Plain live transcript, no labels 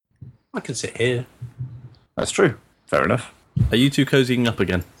I can sit here. That's true. Fair enough. Are you two cozying up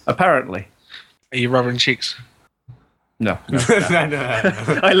again? Apparently. Are you rubbing cheeks? No. no.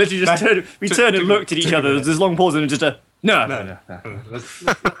 I literally just turned and looked at each other. There's this long pause and just a... No.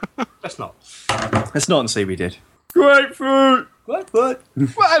 Let's not. Let's not say we did. Grapefruit! What?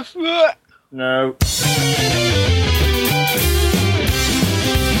 No.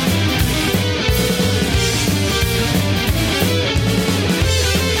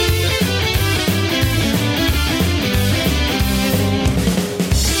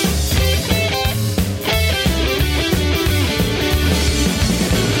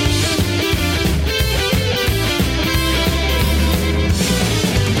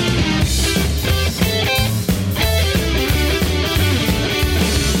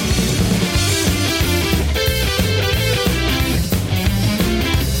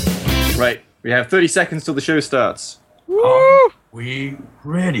 Right, we have 30 seconds till the show starts. Are we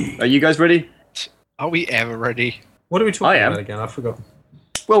ready? Are you guys ready? Are we ever ready? What are we I talking am. about again? I forgot.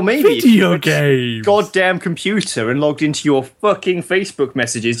 Well, maybe if you Video went to games. goddamn computer and logged into your fucking Facebook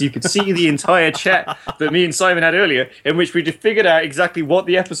messages, you could see the entire chat that me and Simon had earlier, in which we just figured out exactly what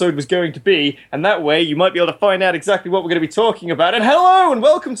the episode was going to be, and that way you might be able to find out exactly what we're going to be talking about. And hello, and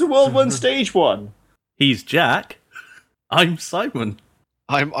welcome to World 1 Stage 1. He's Jack. I'm Simon.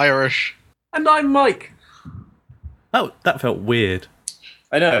 I'm Irish. And I'm Mike. Oh, that felt weird.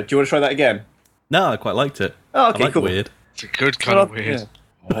 I know, do you want to try that again? No, I quite liked it. Oh, okay, I like cool. weird. It's a good kind of weird.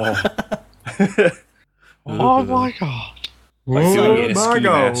 Yeah. Oh my god. I feel like we need a my ski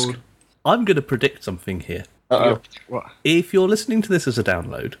God. mask. I'm going to predict something here. Uh-oh. What? If you're listening to this as a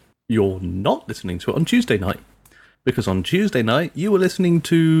download, you're not listening to it on Tuesday night. Because on Tuesday night, you were listening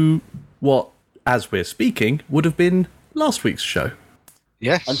to what, as we're speaking, would have been last week's show.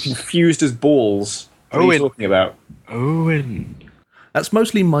 Yes. I'm confused as balls. What are you Owen. talking about? Owen. That's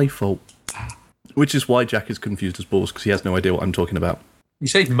mostly my fault. Which is why Jack is confused as balls, because he has no idea what I'm talking about. You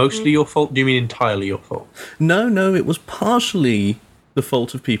say mostly your fault? Do you mean entirely your fault? No, it was partially the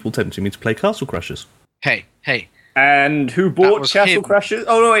fault of people tempting me to play Castle Crashers. Hey. And who That bought was Castle him. Crashers?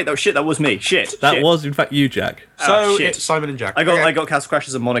 Oh, no, wait, that was me. Shit. That was, in fact, you, Jack. So shit. it's Simon and Jack. I got Castle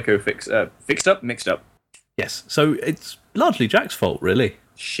Crashers and Monaco mixed up. Yes, so it's largely Jack's fault, really.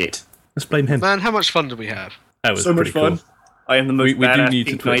 Shit. Let's blame him. Man, how much fun did we have? That was So much pretty cool. fun. I am the most We do badass need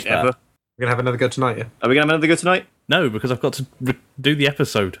to pink twitch knight that. ever. We're going to have another go tonight, yeah? Are we going to have another go tonight? No, because I've got to do the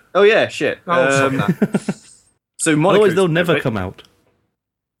episode. Oh, yeah, shit. Oh, stop that. So Monaco. Otherwise, they'll tonight, never right? come out.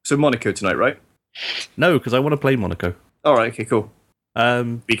 So Monaco tonight, right? No, because I want to play Monaco. All right, okay, cool. We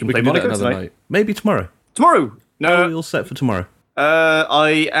We can play do that Monaco another tonight. night. Maybe tomorrow. Tomorrow. Are we No, all set for tomorrow?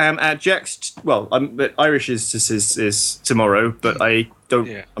 I am at Jack's. Well, but Irish is tomorrow, but I don't.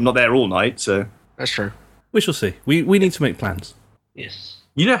 Yeah. I'm not there all night, so. That's true. We shall see. We need to make plans. Yes.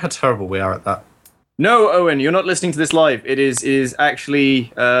 You know how terrible we are at that. No, Owen, you're not listening to this live. It is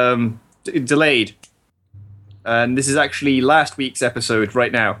actually delayed, and this is actually last week's episode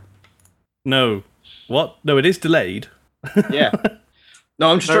right now. No. What? No, it is delayed. Yeah. No,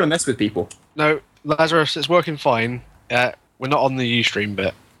 I'm just trying to mess with people. No, Lazarus, it's working fine. We're not on the Ustream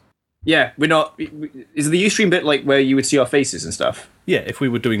bit. Yeah, we're not. Is the Ustream bit like where you would see our faces and stuff? Yeah, if we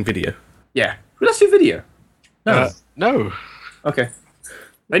were doing video. Yeah. Well, let's do video. No. No. Okay.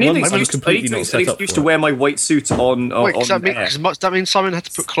 I need Well, an I'm excuse, completely not set up to for it. wear my white suit on Wait, does on that mean, air. 'cause that means Simon had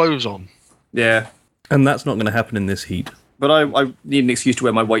to put clothes on? Yeah. And that's not going to happen in this heat. But I need an excuse to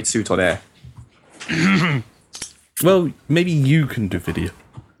wear my white suit on air. Well, maybe you can do video.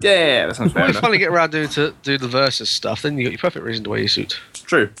 Yeah, that sounds fair When you enough. finally get around to do the versus stuff, then you got your perfect reason to wear your suit.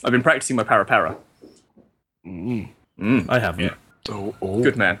 True. I've been practicing my para. I haven't. Yeah. Oh.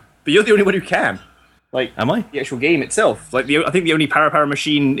 Good man. But you're the only one who can. Like Am I? the actual game itself. Like I think the only para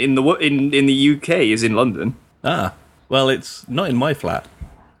machine in the UK is in London. Ah. Well, it's not in my flat.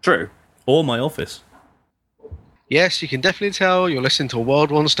 True. Or my office. Yes, you can definitely tell you're listening to a World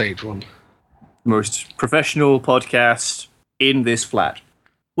 1 Stage 1. Most professional podcast in this flat.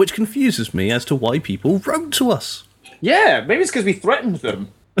 Which confuses me as to why people wrote to us. Yeah, maybe it's because we threatened them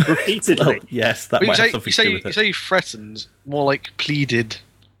repeatedly. Well, yes, that But might have something to do with you it. say you threatened, more like pleaded.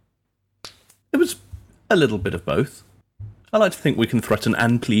 It was a little bit of both. I like to think we can threaten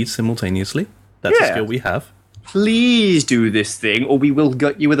and plead simultaneously. That's a Yeah. skill we have. Please do this thing, or we will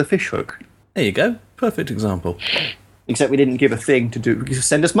gut you with a fishhook. There you go. Perfect example. Except we didn't give a thing to do.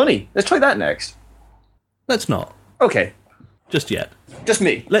 Send us money. Let's try that next. Let's not. Okay, Just yet. just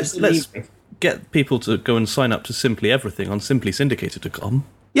me. Let's Just let's me. get people to go and sign up to Simply Everything on simplysyndicated.com.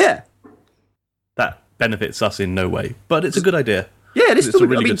 Yeah, That benefits us in no way, but it's a good idea. yeah. It is It's a still.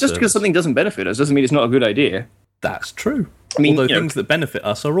 really I mean, good just because service. something doesn't benefit us doesn't mean it's not a good idea. That's true. I mean, Although you know, things that benefit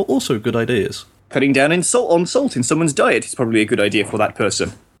us are also good ideas. cutting down on salt in someone's diet is probably a good idea for that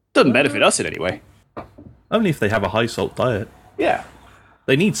person. Doesn't benefit us in any way. Only if they have a high salt diet. Yeah.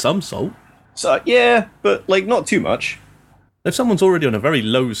 They need some salt. So, yeah, but, like, not too much. If someone's already on a very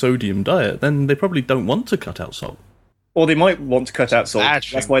low sodium diet, then they probably don't want to cut out salt. Or they might want to cut out salt.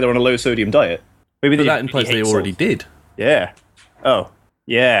 Actually- That's why they're on a low sodium diet. Maybe But they that implies really they hate already salt. did. Yeah. Oh,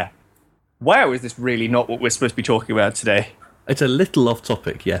 yeah. Wow, is this really not what we're supposed to be talking about today? It's a little off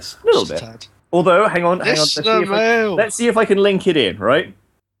topic, yes. A little Just bit. a tad. Although, hang on. Listener mail. Let's see if I can link it in, right?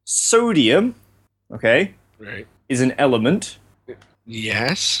 Sodium, okay, Right. is an element.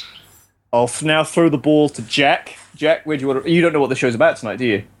 Yes. I'll now throw the ball to Jack. Jack, where do you want to... You don't know what the show's about tonight, do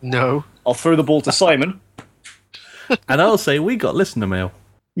you? No. I'll throw the ball to Simon. And I'll say we got listener mail,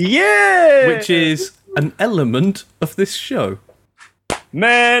 Yeah! which is an element of this show.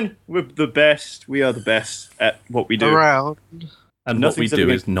 Man, we're the best. We are the best at what we do. Around. And Nothing's what we ever do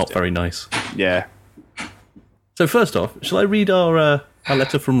gonna- is not very nice. Yeah. So first off, shall I read our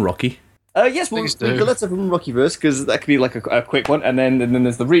letter from Rocky? Yes, we'll Please read do. the letter from Rockyverse, because that could be like a quick one, and then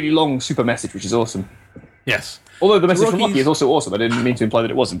there's the really long super message, which is awesome. Yes. Although the message from Rocky's- Rocky is also awesome. I didn't mean to imply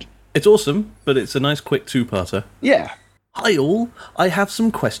that it wasn't. It's awesome, but it's a nice quick two-parter. Yeah. Hi all, I have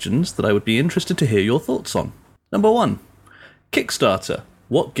some questions that I would be interested to hear your thoughts on. Number 1. Kickstarter.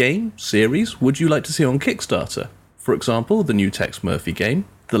 What game, series, would you like to see on Kickstarter? For example, the new Tex Murphy game,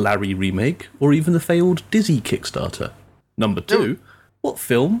 the Larry remake, or even the failed Dizzy Kickstarter. Number 2. What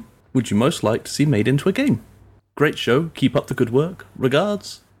film would you most like to see made into a game? Great show, keep up the good work.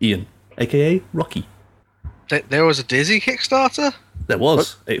 Regards, Ian, aka Rocky. There was a Dizzy Kickstarter? There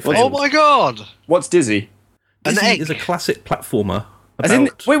was. It What- Oh failed. my god! What's Dizzy? An Dizzy egg. is a classic platformer about... As in,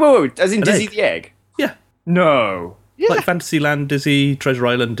 wait. As in An Dizzy egg. the egg? Yeah, No. Yeah. like Fantasyland Dizzy, Treasure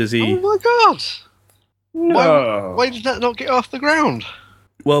Island Dizzy. Oh my god! No. Why did that not get off the ground?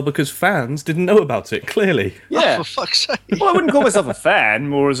 Well, because fans didn't know about it, clearly. Yeah. Oh, for fuck's sake. Well, I wouldn't call myself a fan,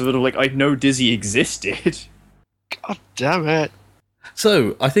 more as a little like I know Dizzy existed. God damn it.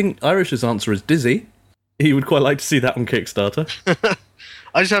 So, I think Irish's answer is Dizzy. He would quite like to see that on Kickstarter.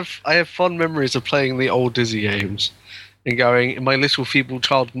 I have fond memories of playing the old Dizzy games and going in my little feeble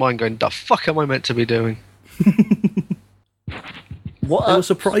child mind going, the fuck am I meant to be doing? What? They were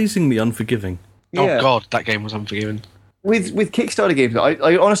surprisingly unforgiving. Yeah. Oh god, that game was unforgiving. With Kickstarter games,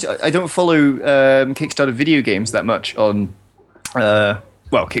 I honestly I don't follow Kickstarter video games that much on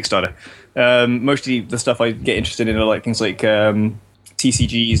Kickstarter. Mostly the stuff I get interested in are like things like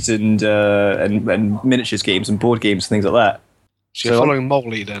TCGs and miniatures games and board games and things like that. So you're So- following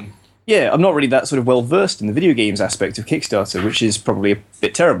Molly then? Yeah, I'm not really that sort of well versed in the video games aspect of Kickstarter, which is probably a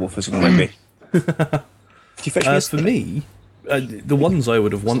bit terrible for someone like me. Could you fetch me a For me, the ones I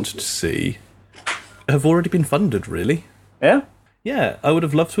would have wanted to see have already been funded, really. Yeah? Yeah, I would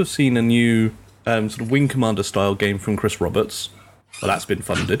have loved to have seen a new sort of Wing Commander style game from Chris Roberts. Well, that's been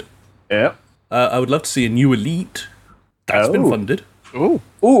funded. Yeah. I would love to see a new Elite. That's been Oh. funded. Ooh.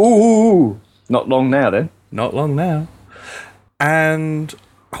 Ooh. Not long now then. Not long now. And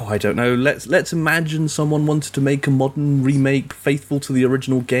I don't know. Let's imagine someone wanted to make a modern remake faithful to the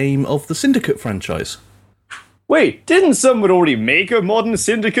original game of the Syndicate franchise. Wait, didn't someone already make a modern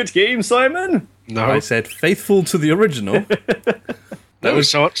Syndicate game, Simon? No. I said faithful to the original. No, was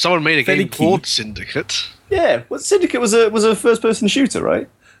someone made a fairly game key. called Syndicate. Yeah, well, Syndicate was a first person shooter, right?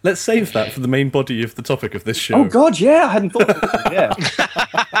 Let's save that for the main body of the topic of this show. Oh god, yeah, I hadn't thought of that.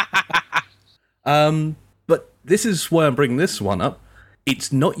 Yeah. But this is why I'm bringing this one up.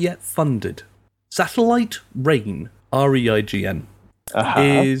 It's not yet funded. Satellite Reign, REIGN,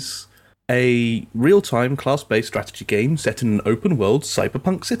 is a real-time class-based strategy game set in an open-world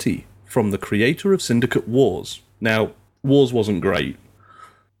cyberpunk city from the creator of Syndicate Wars. Now, Wars wasn't great,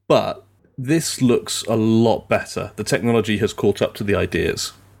 but this looks a lot better. The technology has caught up to the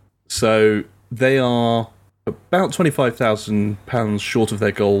ideas. So they are about £25,000 short of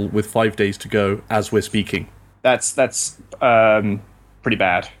their goal with 5 days to go as we're speaking. That's pretty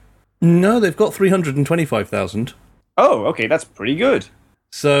bad. No, they've got 325,000. Oh, okay, that's pretty good.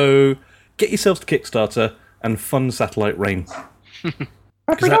 So get yourselves to Kickstarter and fund Satellite Reign.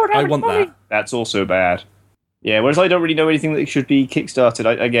 'Cause I want that. That's also bad. Yeah, whereas I don't really know anything that should be kickstarted.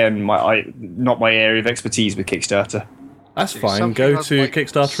 Not my area of expertise with Kickstarter. That's fine. something Go I'd to like-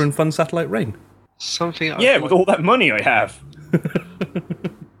 Kickstarter and fund Satellite Reign. Something. Yeah, with all that money I have.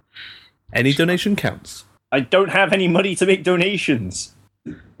 Any donation counts. I don't have any money to make donations.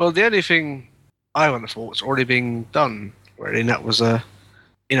 Well, the only thing I would have thought was already being done, wherein that was a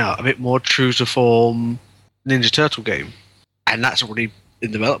bit more true to form Ninja Turtle game, and that's already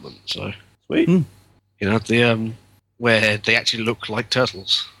in development. So Sweet. Hmm. the where they actually look like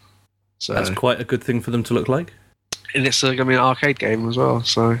turtles. So, That's quite a good thing for them to look like. and it's going to be an arcade game as well.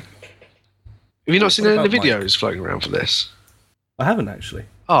 So, have you not seen What any of the about videos floating around for this? I haven't actually.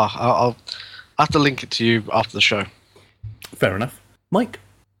 Oh, I'll have to link it to you after the show. Fair enough. Mike?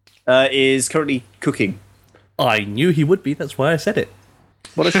 Is currently cooking. I knew he would be, that's why I said it.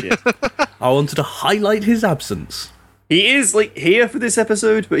 What a shit. I wanted to highlight his absence. He is like here for this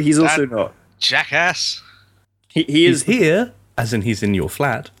episode, but he's also not. Jackass. He He's is here, as in he's in your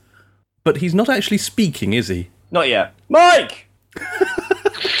flat, but he's not actually speaking, is he? not yet. Mike!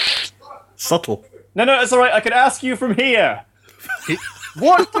 Subtle. No, it's alright, I can ask you from here.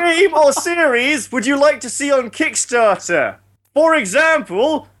 What game or series would you like to see on Kickstarter? For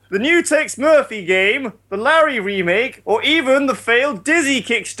example, the new Tex Murphy game, the Larry remake, or even the failed Dizzy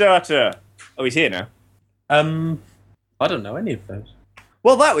Kickstarter. Oh, he's here now. I don't know any of those.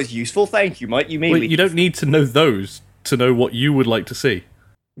 Well, that was useful. Thank you, Mike. You made Wait, me. you don't need to know those to know what you would like to see.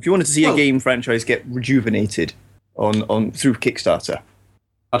 If you wanted to see a Well- game franchise get rejuvenated on through Kickstarter,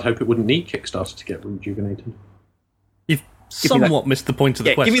 I'd hope it wouldn't need Kickstarter to get rejuvenated. You've me that. somewhat missed the point of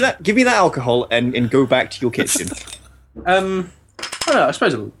the yeah, question. give me that alcohol and go back to your kitchen. I don't know. I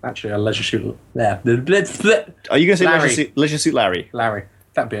suppose actually a Leisure Suit. Yeah, Are you going to say Larry. Leisure Suit Larry? Larry.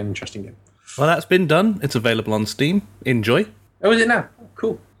 That'd be an interesting game. Well, that's been done. It's available on Steam. Enjoy. Oh, is it now?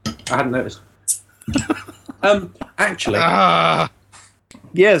 Cool. I hadn't noticed. Actually,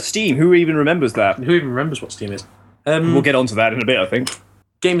 Yeah, Steam. Who even remembers that? who even remembers what Steam is? We'll get onto that in a bit, I think.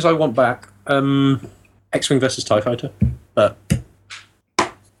 Games I want back. X-Wing versus TIE Fighter. But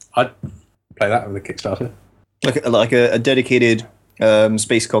I'd play that with a Kickstarter. Like a dedicated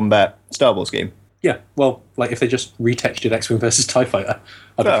space combat Star Wars game. Yeah, well, like if they just retextured X-Wing versus TIE Fighter,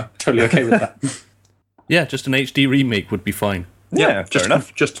 I'd Sure. be totally okay with that. Yeah, just an HD remake would be fine. Yeah, fair just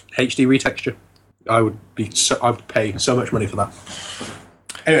enough. Just HD retexture. I would pay so much money for that.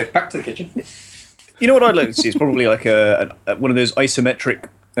 Anyway, back to the kitchen. You know what I'd like to see is probably like one of those isometric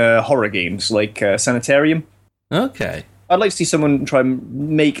horror games, like Sanitarium. Okay. I'd like to see someone try and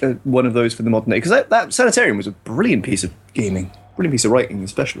make one of those for the modern day, because that Sanitarium was a brilliant piece of gaming, brilliant piece of writing,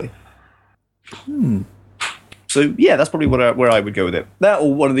 especially. So yeah, that's probably where I would go with it. That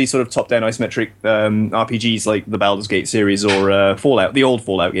or one of these sort of top-down isometric RPGs like the Baldur's Gate series or Fallout, the old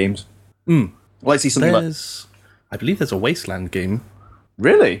Fallout games. I'd like to see something like. I believe there's a Wasteland game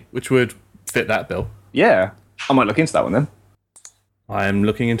Really? which would fit that bill. Yeah, I might look into that one then. I am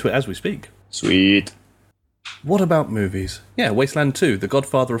looking into it as we speak. Sweet. What about movies? Yeah, Wasteland 2, the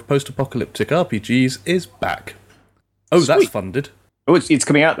godfather of post-apocalyptic RPGs, is back. Oh, that's Sweet. funded. Oh, it's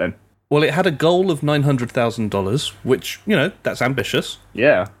coming out then. Well, it had a goal of $900,000, which, that's ambitious.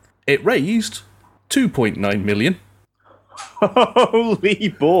 Yeah. It raised 2.9 million, Holy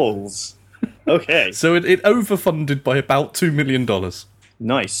balls. Okay. so it overfunded by about $2 million.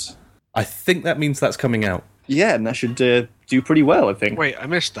 Nice. I think that means that's coming out. Yeah, and that should do pretty well, I think. Wait, I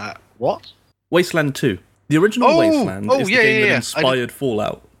missed that. What? Wasteland 2. The original Oh, Wasteland oh, is the yeah, game yeah, that yeah. inspired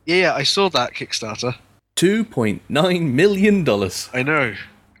Fallout. Yeah, I saw that Kickstarter. $2.9 million. I know.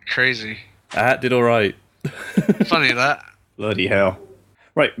 Crazy. That did all right. Funny that. Bloody hell.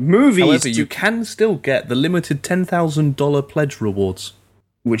 Right, movies. However, you can still get the limited $10,000 pledge rewards.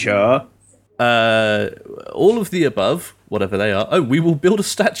 Which are. All of the above, whatever they are. Oh, we will build a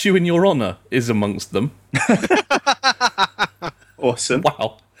statue in your honor is amongst them. Awesome.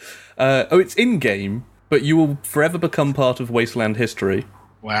 Wow. It's in-game, but you will forever become part of Wasteland history.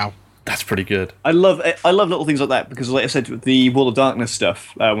 Wow. That's pretty good. I love little things like that because, like I said, with the World of Darkness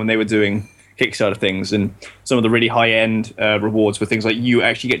stuff, when they were doing Kickstarter things, and some of the really high-end rewards were things like you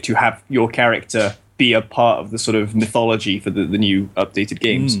actually get to have your character be a part of the sort of mythology for the new updated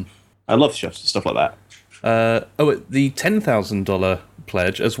games. I love stuff like that. At the $10,000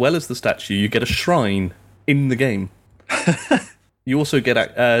 pledge, as well as the statue, you get a shrine in the game. You also get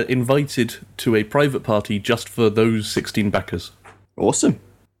invited to a private party just for those 16 backers. Awesome.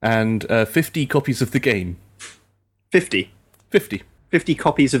 And 50 copies of the game. 50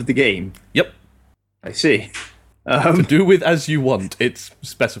 copies of the game. Yep. I see. To do with as you want, it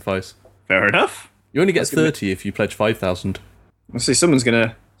specifies. Fair enough. You only get 30 if you pledge 5,000. I see someone's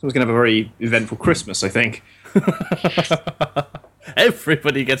gonna have a very eventful Christmas, I think.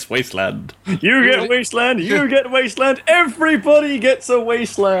 Everybody gets Wasteland. You get Wasteland, you get Wasteland, everybody gets a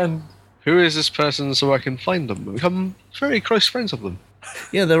Wasteland. Who is this person so I can find them and become very close friends of them?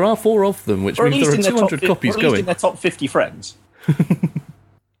 Yeah, there are 4 of them, which Or at means least there in are their 200 top, copies or at least in going. their top 50 friends.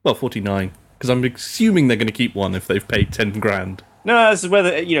 Well, 49. Because I'm assuming they're going to keep one if they've paid 10 grand. No, this is whether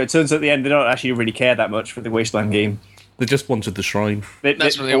it turns out at the end they don't actually really care that much for the Wasteland game. They just wanted the shrine.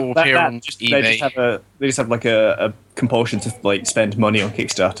 That's what they all appear on eBay. They just have like a compulsion to like spend money on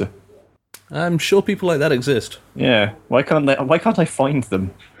Kickstarter. I'm sure people like that exist. Yeah. Why can't I find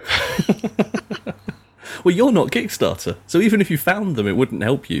them? Well, you're not Kickstarter, so even if you found them, it wouldn't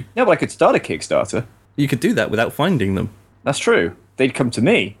help you. Yeah, but I could start a Kickstarter. You could do that without finding them. That's true. They'd come to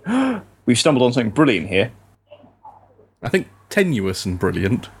me. We've stumbled on something brilliant here. I think tenuous and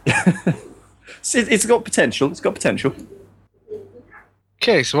brilliant. It's got potential. It's got potential.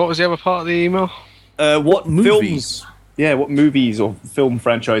 Okay, so what was the other part of the email? What Movies. films? Yeah, what movies or film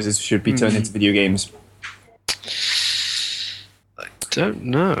franchises should be turned into video games? Don't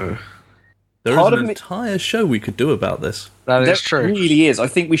know. There Part is of an me- entire show we could do about this. That There is true. really is. I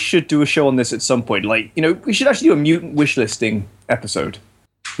think we should do a show on this at some point. Like, we should actually do a mutant wish listing episode.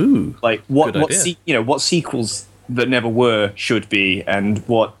 Ooh. Like what Good idea. what sequels that never were should be, and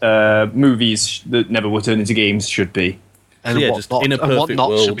what movies that never were turned into games should be. And Yeah, what just not, in a and what perfect not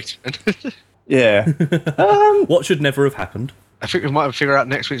should world. be turned. Yeah. What should never have happened? I think we might have figured out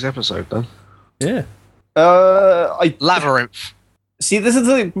next week's episode then. Yeah. I Labyrinth. see. This is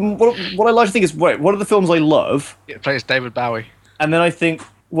the thing. What I like to think is, wait, what are the films I love? It plays David Bowie. And then I think,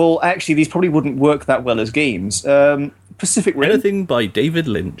 well, actually, these probably wouldn't work that well as games. Pacific Rim. Anything by David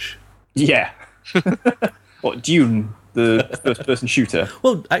Lynch. Yeah. What, Dune, the first-person shooter?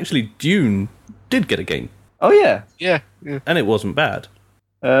 Well, actually, Dune did get a game, Oh yeah. Yeah. and it wasn't bad.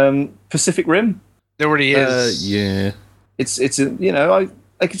 Pacific Rim. There already is. Yeah. It's I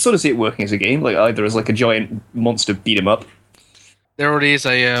can sort of see it working as a game, like either as like a giant monster beat 'em up. There already is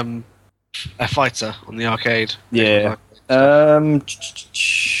a fighter on the arcade. Yeah.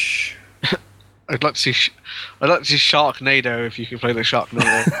 I'd like to see. I'd like to see Sharknado if you could play the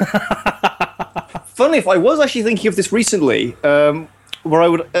Sharknado. Funnily, if I was actually thinking of this recently, where I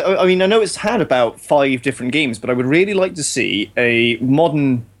would, I mean, I know it's had about 5 different games, but I would really like to see a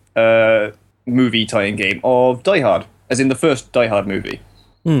modern movie tie-in game of Die Hard, as in the first Die Hard movie.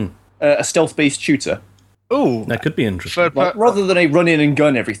 A stealth-based shooter. Ooh, That could be interesting. Like, rather than a run in and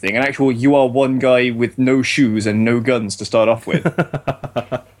gun everything, an actual you are one guy with no shoes and no guns to start off with.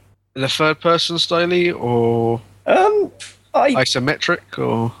 in a third-person style or isometric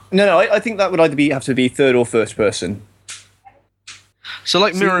or I think that would either have to be third or first person. so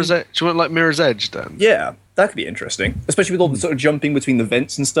like Mirror's Edge. Do you want like Mirror's Edge then? Yeah, that could be interesting, especially with all the sort of jumping between the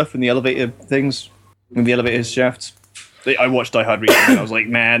vents and stuff and the elevator things, and the elevator shafts. I watched Die Hard recently and I was like,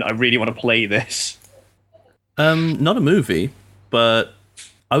 man, I really want to play this. Not a movie, but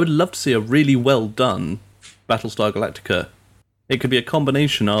I would love to see a really well done Battlestar Galactica. It could be a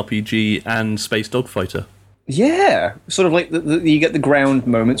combination RPG and space dogfighter. Yeah, sort of like you get the ground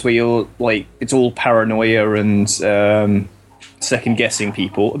moments where you're like, it's all paranoia and second guessing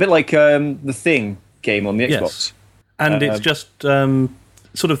people, a bit like the Thing game on the Xbox. Yes. And it's just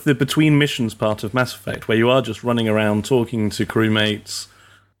sort of the between missions part of Mass Effect, where you are just running around talking to crewmates,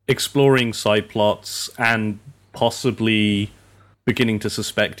 exploring side plots, and possibly beginning to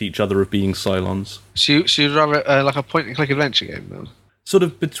suspect each other of being Cylons. So you'd rather like a point-and-click adventure game then? Sort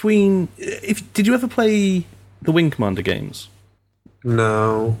of between... Did you ever play the Wing Commander games?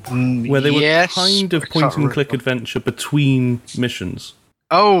 No. Where they were Yes, kind of I can't point-and-click adventure between missions.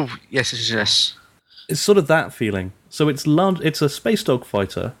 Oh, yes. It's sort of that feeling. So it's a space dog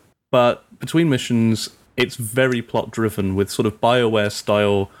fighter, but between missions, it's very plot-driven with sort of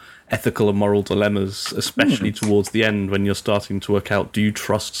BioWare-style ethical and moral dilemmas, especially towards the end when you're starting to work out, do you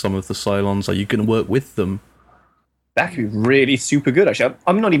trust some of the Cylons? Are you going to work with them? That could be really super good, actually.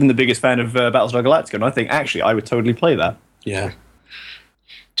 I'm not even the biggest fan of Battlestar Galactica, and I think, actually, I would totally play that. Yeah.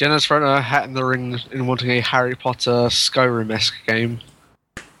 Jenna's thrown her hat in the ring in wanting a Harry Potter Skyrim-esque game.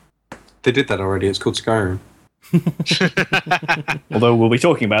 They did that already. It's called Skyrim. Although we'll be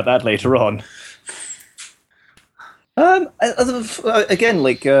talking about that later on. Again,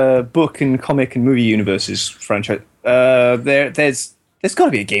 like book and comic and movie universes franchise, there's got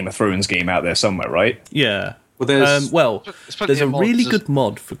to be a Game of Thrones game out there somewhere, right? Yeah. Well, there's There's plenty There's a of mods. really good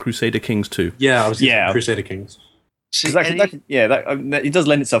mod for Crusader Kings 2. I was Yeah. Crusader Kings. See, 'Cause it does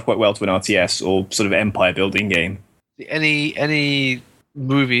lend itself quite well to an RTS or sort of empire building game. any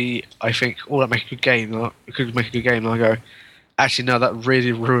movie, I think, that make a good game. It could make a good game. And I go, actually, no, that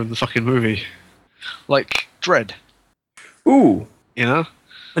really ruined the fucking movie. Like Dread, Ooh, you know.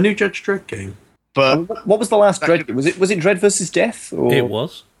 A new Judge Dredd game. But what was the last That Dread? could- Was it Dread versus Death? Or? It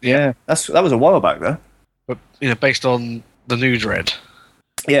was. Yeah, that was a while back though. based on the new Dread.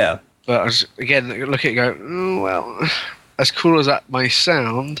 Yeah. But I was, again, look at it, and go, well, as cool as that may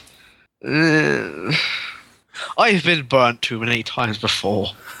sound, I've been burnt too many times before.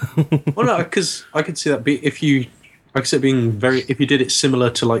 Well, no, because I could see that. If you I could see it being very. If you did it similar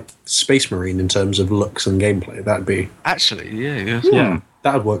to like Space Marine in terms of looks and gameplay, that'd be. Actually, yeah. Yeah,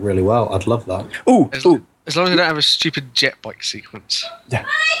 that would work really well. I'd love that. Ooh, As, ooh. as long as they don't have a stupid jet bike sequence. Yeah.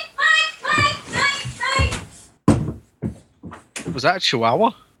 Was that a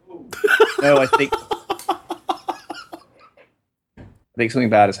chihuahua? No, I think something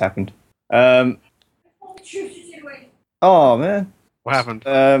bad has happened. Oh man. What happened?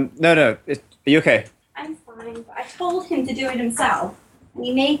 No. Are you okay? I'm fine, but I told him to do it himself, and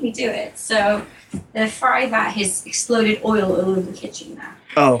he made me do it. So the fry vat has exploded oil all over the kitchen now.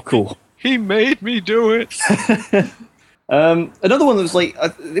 Oh, cool. He made me do it. Another one that was like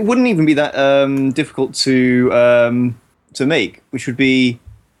it wouldn't even be that difficult to make, which would be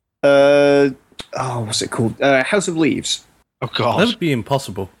what's it called? House of Leaves. Oh That god. would be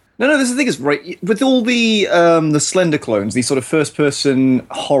impossible. No, this is the thing is right with all the Slender clones, these sort of first-person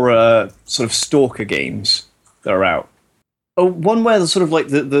horror sort of stalker games that are out. Oh, one where the sort of like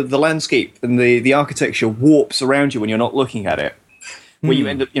the landscape and the architecture warps around you when you're not looking at it, where you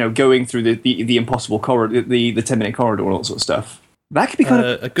end up going through the impossible corridor, the 10-minute corridor, and all that sort of stuff. That could be kind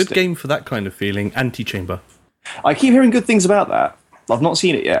of A good game for that kind of feeling. Antechamber. I keep hearing good things about that. I've not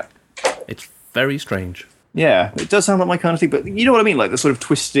seen it yet. It's very strange. Yeah, it does sound like my kind of thing, but you know what I mean? Like the sort of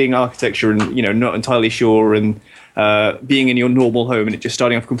twisting architecture and, not entirely sure and being in your normal home and it just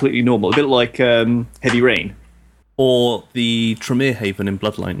starting off completely normal. A bit like Heavy Rain. Or the Tremere Haven in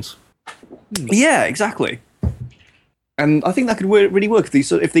Bloodlines. Yeah, exactly. And I think that could really work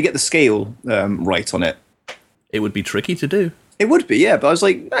if they get the scale right on it. It would be tricky to do. It would be, yeah, but I was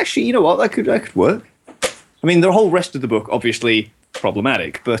like, actually, you know what? That could work. I mean, the whole rest of the book, obviously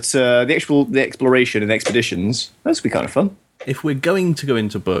problematic, but the exploration and expeditions, those would be kind of fun. If we're going to go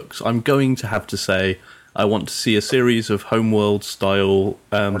into books, I'm going to have to say I want to see a series of Homeworld style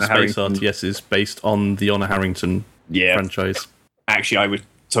space Harrington. RTSs based on the Honor Harrington franchise. Actually, I would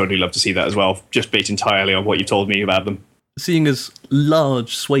totally love to see that as well, just based entirely on what you told me about them. Seeing as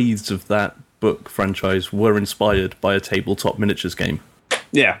large swathes of that book franchise were inspired by a tabletop miniatures game.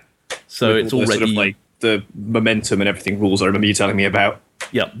 Yeah. So With it's all the already... sort of like the momentum and everything rules I remember you telling me about.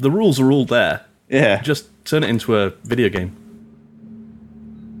 Yeah, the rules are all there. Yeah. Just turn it into a video game.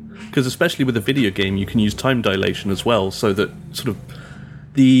 Because especially with a video game, you can use time dilation as well, so that sort of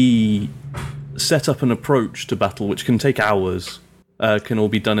the setup and approach to battle, which can take hours, can all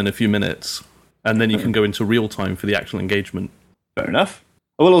be done in a few minutes, and then you can go into real time for the actual engagement. Fair enough.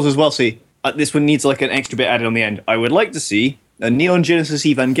 I will also as well see, this one needs like an extra bit added on the end. I would like to see a Neon Genesis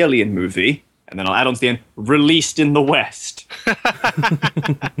Evangelion movie, and then I'll add on to the end, released in the West.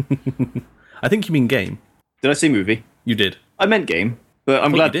 I think you mean game. Did I say movie? You did. I meant game, but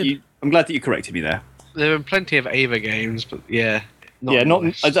I'm thought glad you did. I'm glad that you corrected me there. There have been plenty of Ava games, but yeah. Not.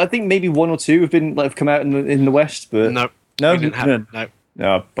 I think maybe one or two have come out in the West, but No. no, We didn't have none. no.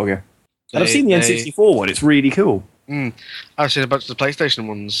 No, okay. And I've They- seen the they- N64 one. It's really cool. I've seen a bunch of the PlayStation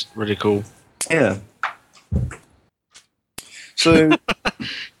ones. Really cool. Yeah. So,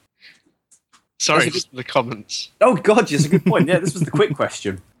 Sorry That's a for the comments. oh god, that's a good point. Yeah, this was the quick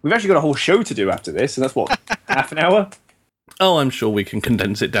question. We've actually got a whole show to do after this, and that's what, half an hour? Oh, I'm sure we can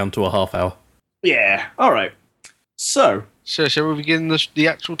condense it down to a half hour. Yeah. All right. So, So, shall we begin the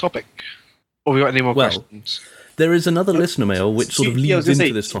actual topic? Or we got any more Well, questions? There is another listener mail which sort of yeah, I leads was gonna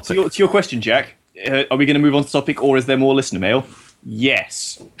into say, this topic. To your question, Jack, are we going to move on to the topic, or is there more listener mail?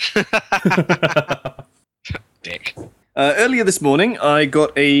 Yes. Dick. Earlier this morning, I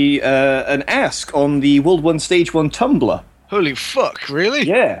got an ask on the World 1 Stage 1 Tumblr. Holy fuck, really?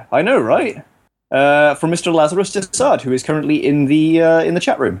 Yeah, I know, right? From Mr. Lazarus Desard, who is currently in the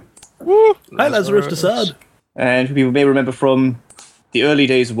chat room. Woo! Hi, Lazarus Desard. And who people may remember from the early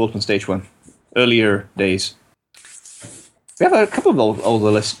days of World 1 Stage 1. Earlier days. We have a couple of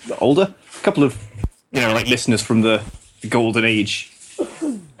older, couple of, like listeners from the golden age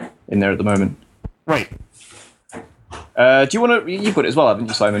in there at the moment. Right. Do you want to? You put it as well, haven't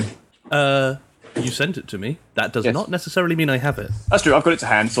you, Simon? You sent it to me. That does Yes. not necessarily mean I have it. That's true. I've got it to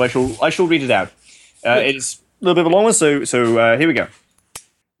hand, so I shall read it out. It's a little bit of a long one, so here we go.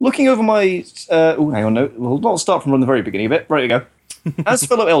 Looking over my hang on, no, we'll not start from the very beginning of it. Right, we go. As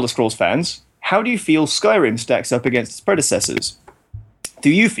fellow Elder Scrolls fans, how do you feel Skyrim stacks up against its predecessors? Do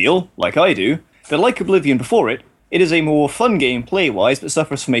you feel, like I do, that like Oblivion before it, it is a more fun game play-wise, but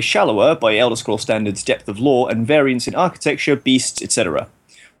suffers from a shallower, by Elder Scrolls standards, depth of lore and variance in architecture, beasts, etc.?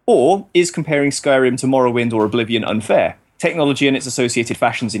 Or is comparing Skyrim to Morrowind or Oblivion unfair? Technology and its associated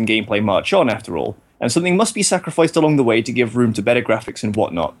fashions in gameplay march on, after all, and something must be sacrificed along the way to give room to better graphics and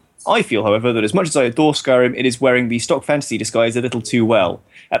whatnot. I feel, however, that as much as I adore Skyrim, it is wearing the stock fantasy disguise a little too well,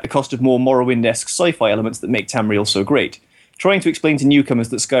 at the cost of more Morrowind-esque sci-fi elements that make Tamriel so great. Trying to explain to newcomers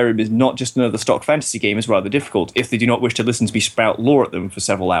that Skyrim is not just another stock fantasy game is rather difficult, if they do not wish to listen to me spout lore at them for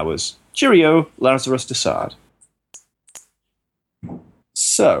several hours. Cheerio, Lazarus Desard.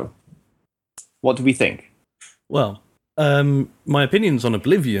 So, what do we think? Well, my opinions on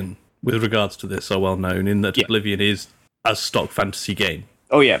Oblivion with regards to this are well known in that Oblivion is a stock fantasy game.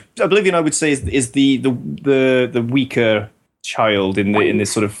 Oh yeah, Oblivion I would say is the weaker child in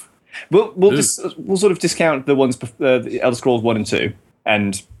this sort of. We'll sort of discount the ones the Elder Scrolls 1 and 2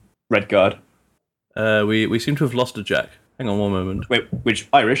 and Redguard. We seem to have lost a Jack. Hang on one moment. Wait, which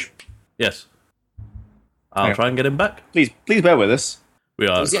Irish? Yes. I'll try and get him back. Please bear with us. We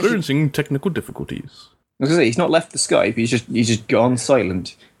are experiencing technical difficulties. I was going to say, he's not left the Skype, he's just gone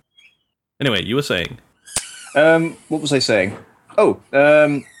silent. Anyway, you were saying? What was I saying? Oh,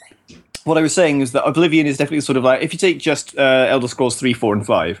 what I was saying is that Oblivion is definitely sort of like, if you take just Elder Scrolls 3, 4, and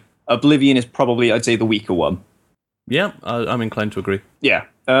 5, Oblivion is probably, I'd say, the weaker one. Yeah, I'm inclined to agree. Yeah.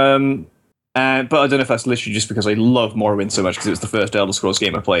 But I don't know if that's literally just because I love Morrowind so much because it was the first Elder Scrolls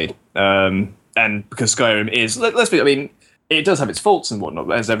game I played. And because Skyrim is, let's be, I mean, it does have its faults and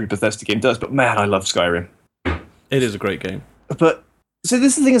whatnot, as every Bethesda game does, but man, I love Skyrim. It is a great game. But, so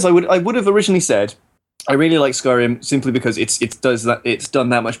this is the thing is, I would have originally said, I really like Skyrim simply because it's done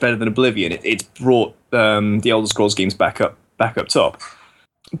that much better than Oblivion. It's brought the Elder Scrolls games back up top.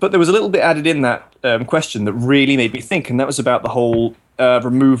 But there was a little bit added in that question that really made me think, and that was about the whole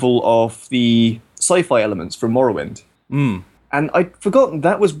removal of the sci-fi elements from Morrowind. Mm. And I'd forgotten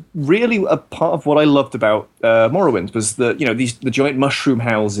that was really a part of what I loved about Morrowind was the giant mushroom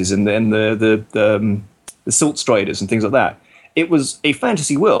houses and the silt striders and things like that. It was a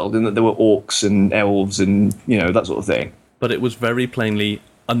fantasy world in that there were orcs and elves and that sort of thing. But it was very plainly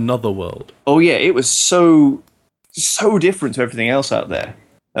another world. Oh yeah, it was so different to everything else out there.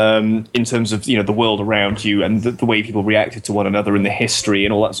 In terms of the world around you and the way people reacted to one another and the history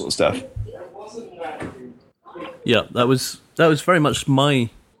and all that sort of stuff. Yeah, that was very much my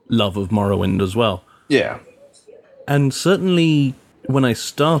love of Morrowind as well. Yeah. And certainly when I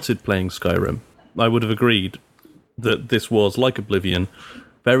started playing Skyrim, I would have agreed that this was, like Oblivion,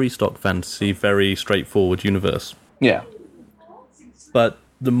 very stock fantasy, very straightforward universe. Yeah. But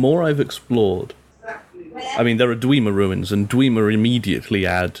the more I've explored, I mean, there are Dwemer ruins, and Dwemer immediately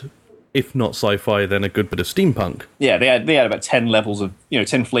add, if not sci-fi, then a good bit of steampunk. Yeah, they had about 10 levels of,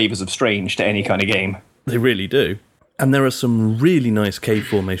 10 flavors of strange to any kind of game. They really do. And there are some really nice cave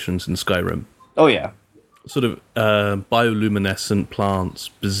formations in Skyrim. Oh, yeah. Sort of bioluminescent plants,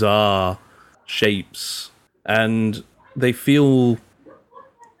 bizarre shapes, and they feel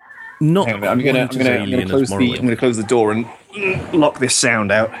not I'm going to close the door and lock this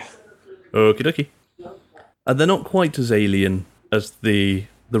sound out. Okie dokie. They're not quite as alien as the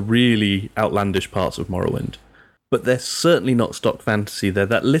really outlandish parts of Morrowind, but they're certainly not stock fantasy. They're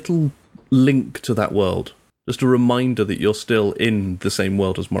that little link to that world. Just a reminder that you're still in the same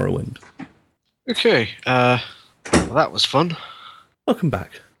world as Morrowind. Okay, well, that was fun. Welcome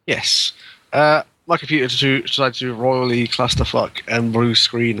back. Yes. My computer decided to royally clusterfuck and blue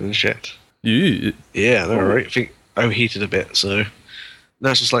screen and shit. Yeah, I think overheated a bit, so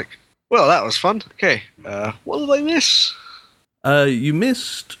now it's just like, well, that was fun. Okay, what did I miss? You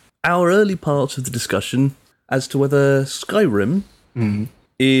missed our early part of the discussion as to whether Skyrim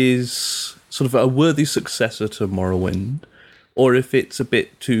is sort of a worthy successor to Morrowind, or if it's a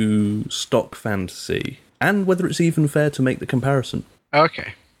bit too stock fantasy, and whether it's even fair to make the comparison.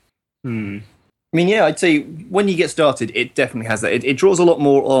 Okay. I mean, yeah, I'd say when you get started, it definitely has that. It draws a lot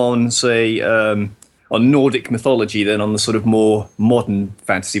more on, say, on Nordic mythology than on the sort of more modern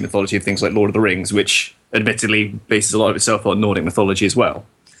fantasy mythology of things like Lord of the Rings, which admittedly bases a lot of itself on Nordic mythology as well.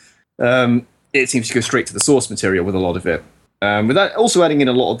 It seems to go straight to the source material with a lot of it. With that, also adding in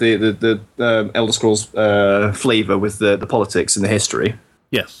a lot of the Elder Scrolls flavour with the politics and the history.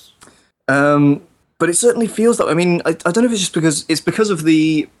 Yes. But it certainly feels that. I mean, I don't know if it's because of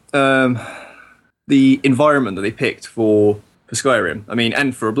the environment that they picked for Skyrim. I mean,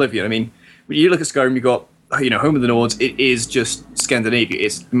 and for Oblivion. I mean, when you look at Skyrim, you've got Home of the Nords. It is just Scandinavia.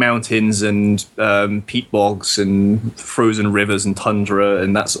 It's mountains and peat bogs and frozen rivers and tundra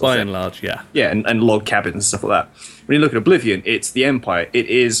and that sort of thing. By and large, yeah. Yeah, and log cabins and stuff like that. When you look at Oblivion, it's the Empire. It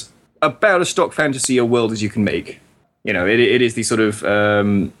is about as stock fantasy a world as you can make. It is these sort of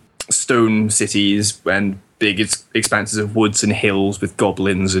stone cities and big expanses of woods and hills with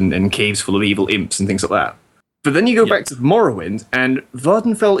goblins and caves full of evil imps and things like that. But then you go back to Morrowind, and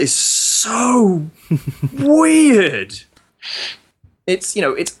Vardenfell is so weird. it's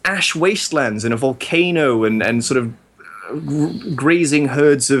it's ash wastelands and a volcano and sort of grazing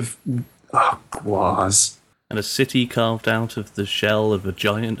herds of guars. And a city carved out of the shell of a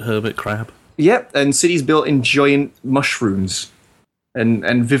giant hermit crab. Yep, and cities built in giant mushrooms. And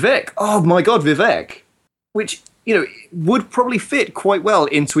Vivek, oh my god, Vivek, which would probably fit quite well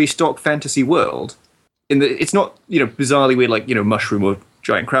into a stock fantasy world. It's not bizarrely weird like mushroom or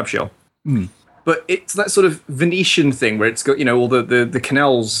giant crab shell, but it's that sort of Venetian thing where it's got all the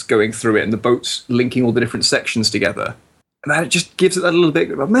canals going through it and the boats linking all the different sections together. And that it just gives it that little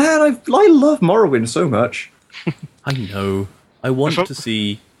bit. Man, I love Morrowind so much. I know. I want to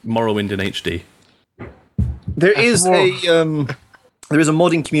see Morrowind in HD. There is a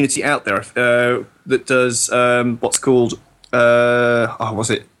modding community out there that does what's called was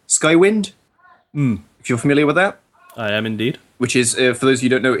it Skywind? If you're familiar with that, I am indeed. Which is, for those of you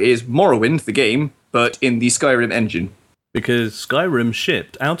who don't know, is Morrowind, the game, but in the Skyrim engine. Because Skyrim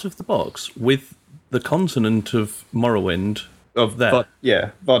shipped out of the box with the continent of Morrowind there.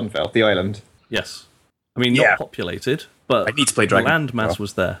 Vardenfell, the island. Yes. I mean, not populated, but I need to play the Dragon. landmass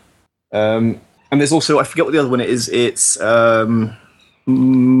was there. And there's also, I forget what the other one is, it's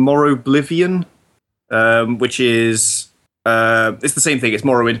Morroblivion, which is, it's the same thing, it's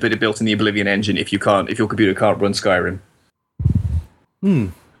Morrowind, but it's built in the Oblivion engine if your computer can't run Skyrim.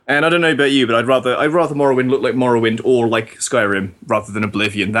 And I don't know about you, but I'd rather Morrowind look like Morrowind or like Skyrim rather than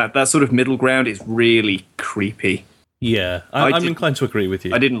Oblivion. That sort of middle ground is really creepy. Yeah, I'm inclined to agree with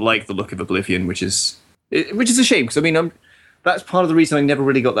you. I didn't like the look of Oblivion, which is a shame, because I mean, that's part of the reason I never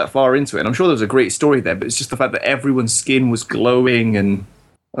really got that far into it. And I'm sure there was a great story there, but it's just the fact that everyone's skin was glowing and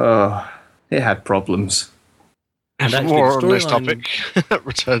it had problems. And actually, more the on this storyline- topic,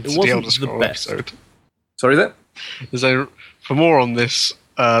 return to the wasn't Elder the Scrolls best. episode. Sorry, that? For more on this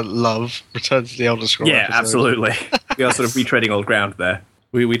love, return to the Elder Scrolls Yeah, episode. absolutely. We are sort of retreading old ground there.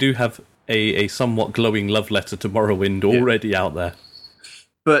 We do have a somewhat glowing love letter to Morrowind already out there.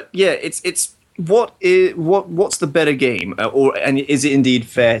 But yeah, it's what's the better game, and is it indeed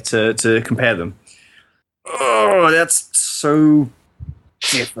fair to compare them? Oh, that's so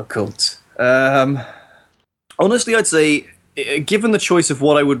difficult. Honestly, I'd say, given the choice of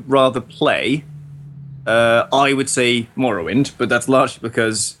what I would rather play, I would say Morrowind, but that's largely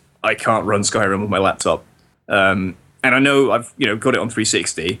because I can't run Skyrim with my laptop. And I know I've got it on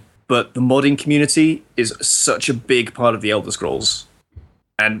 360, but the modding community is such a big part of the Elder Scrolls.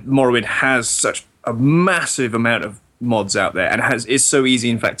 And Morrowind has such a massive amount of mods out there, and is so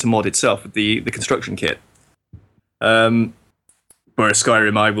easy, in fact, to mod itself with the construction kit. Whereas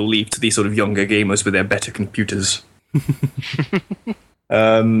Skyrim, I will leave to the sort of younger gamers with their better computers.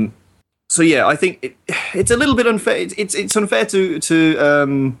 So yeah, I think it's a little bit unfair. It's unfair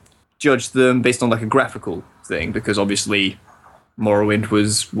to judge them based on like a graphical thing, because obviously Morrowind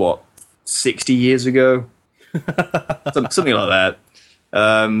was 60 years ago, something like that.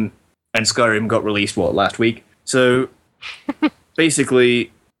 And Skyrim got released last week. So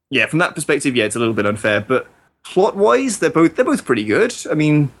basically, yeah, from that perspective, yeah, it's a little bit unfair. But plot-wise, they're both pretty good. I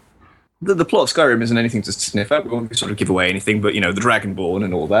mean, the plot of Skyrim isn't anything to sniff at. We won't sort of give away anything, but the Dragonborn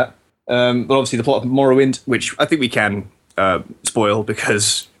and all that. But obviously, the plot of Morrowind, which I think we can spoil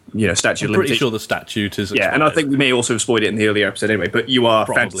because statute I'm pretty sure the statute is. Yeah, and I think we may also have spoiled it in the earlier episode anyway. But you are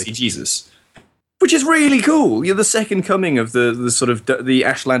Probably. Fantasy Jesus, which is really cool. You're the second coming of the sort of the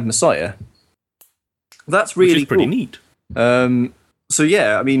Ashland Messiah. That's really which is pretty cool. neat. So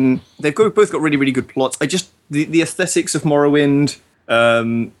yeah, I mean, they've both got really, really good plots. The aesthetics of Morrowind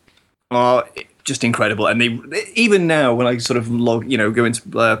are just incredible, and they even now when I sort of go into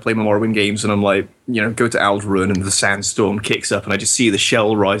play my Morrowind games, and I'm like, go to Alderaan and the sandstorm kicks up, and I just see the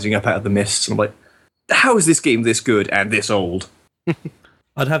shell rising up out of the mist, and I'm like, how is this game this good and this old?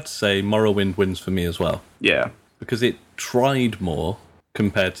 I'd have to say Morrowind wins for me as well, Yeah. because it tried more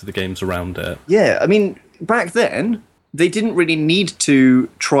compared to the games around it. Yeah, I mean, back then, they didn't really need to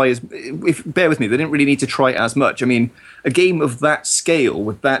try bear with me, they didn't really need to try as much. I mean, a game of that scale,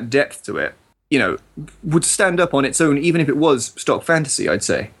 with that depth to it, would stand up on its own, even if it was stock fantasy, I'd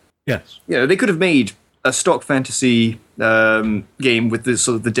say. Yes. They could have made a stock fantasy game with the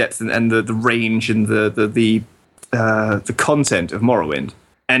sort of the depth and the range and the content of Morrowind,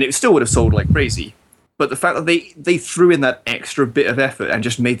 and it still would have sold like crazy. But the fact that they threw in that extra bit of effort and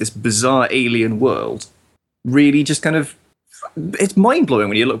just made this bizarre alien world really just kind of, it's mind-blowing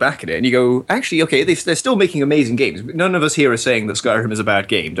when you look back at it and you go, actually, okay, they're still making amazing games. None of us here are saying that Skyrim is a bad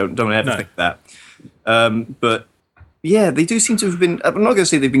game. Don't ever think that. But yeah, they do seem to have been, I'm not going to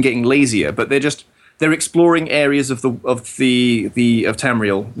say they've been getting lazier, but they're exploring areas of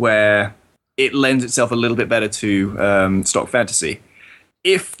Tamriel where it lends itself a little bit better to stock fantasy.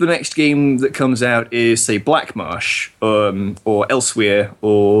 if the next game that comes out is, say, Black Marsh, or Elsewhere,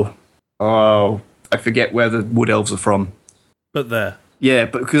 or I forget where the Wood Elves are from. But there. Yeah,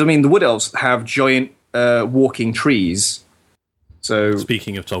 but because I mean, the Wood Elves have giant walking trees. So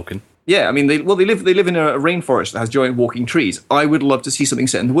Speaking of Tolkien. yeah, I mean, they live in a rainforest that has giant walking trees. I would love to see something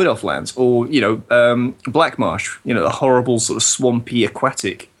set in the Wood Elf lands, or Black Marsh, a horrible sort of swampy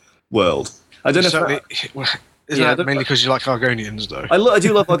aquatic world. I don't know. Isn't that mainly because you like Argonians, though? I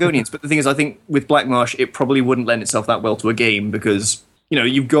do love Argonians, but the thing is, I think with Black Marsh, it probably wouldn't lend itself that well to a game because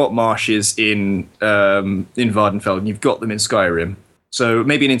you've got marshes in Vardenfell and you've got them in Skyrim. So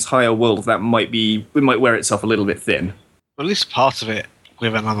maybe an entire world of that might wear itself a little bit thin. At least part of it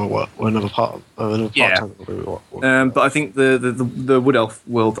with another part. Yeah. But I think the Wood Elf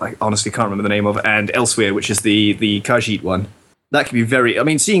world, I honestly can't remember the name of, and Elsewhere, which is the Khajiit one. That could be very. I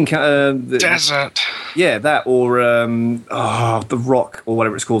mean, seeing the desert. Yeah, that or the Rock or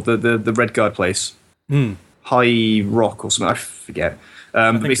whatever it's called, the Redguard place, High Rock or something. I forget.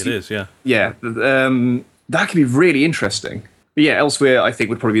 I think it is. Yeah. Yeah, that could be really interesting. But yeah, Elsewhere I think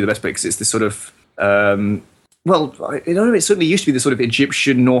would probably be the best place because it's this sort of. Well, I don't know. It certainly used to be the sort of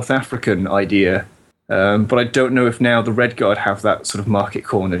Egyptian North African idea, but I don't know if now the Redguard have that sort of market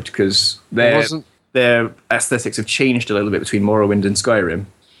cornered because their aesthetics have changed a little bit between Morrowind and Skyrim.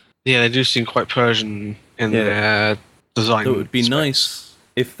 Yeah, they do seem quite Persian in their design. So it would be nice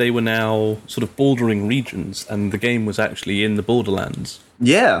if they were now sort of bordering regions and the game was actually in the borderlands.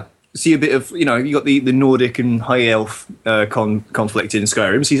 Yeah. See a bit of, you got the Nordic and High Elf conflict in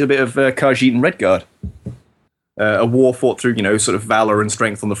Skyrim. See a bit of Khajiit and Redguard. A war fought through, sort of valor and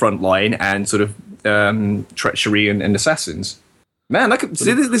strength on the front line and sort of treachery and assassins. Man,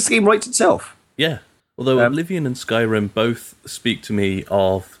 this game writes itself. Yeah. Although Oblivion and Skyrim both speak to me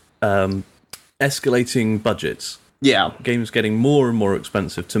of escalating budgets. Yeah. Games getting more and more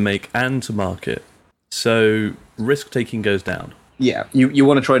expensive to make and to market. So risk-taking goes down. Yeah, you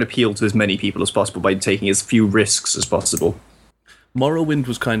want to try and appeal to as many people as possible by taking as few risks as possible. Morrowind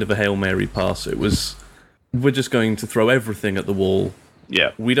was kind of a Hail Mary pass. It was, we're just going to throw everything at the wall.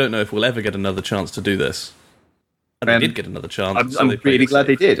 Yeah. We don't know if we'll ever get another chance to do this. And they did get another chance. I'm really glad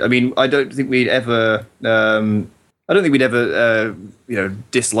they did. I mean, I don't think we'd ever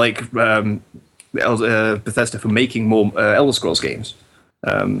dislike Bethesda for making more Elder Scrolls games.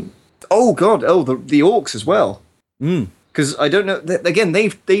 The orcs as well. Because I don't know. Again,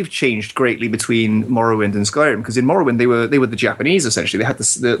 they've changed greatly between Morrowind and Skyrim. Because in Morrowind, they were the Japanese essentially. They had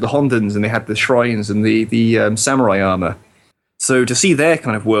the Hondans and they had the shrines and the samurai armor. So to see their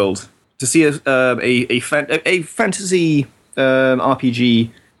kind of world, to see a fantasy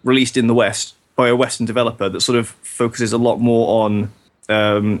RPG released in the West by a Western developer that sort of focuses a lot more on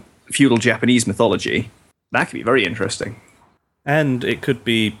feudal Japanese mythology, that could be very interesting. And it could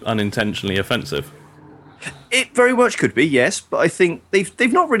be unintentionally offensive. It very much could be, yes, but I think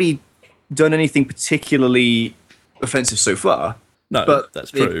they've not really done anything particularly offensive so far. No, but that's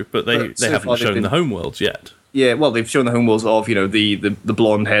true, but they haven't shown the homeworlds yet. Yeah, well, they've shown the homeworlds of the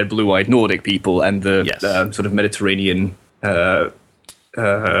blonde-haired, blue-eyed Nordic people and the sort of Mediterranean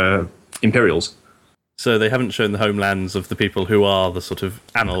Imperials. So they haven't shown the homelands of the people who are the sort of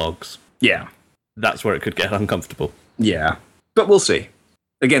analogues. Yeah. That's where it could get uncomfortable. Yeah. But we'll see.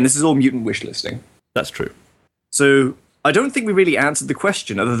 Again, this is all mutant wish listing. That's true. So I don't think we really answered the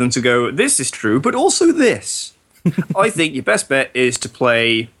question other than to go, this is true, but also this. I think your best bet is to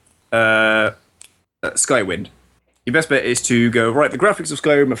play Skywind. Your best bet is to go, right, the graphics of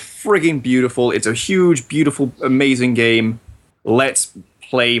Skyrim are frigging beautiful. It's a huge, beautiful, amazing game. Let's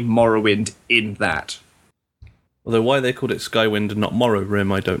play Morrowind in that. Although why they called it Skywind and not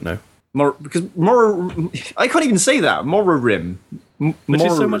Morrowind, I don't know. Because I can't even say that. Morrowind. Which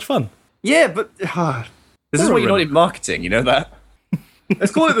is so much fun. Yeah, but this is why you're not in marketing, you know that?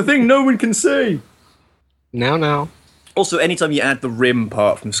 Let's call it the thing no one can say. Now. Also, anytime you add the rim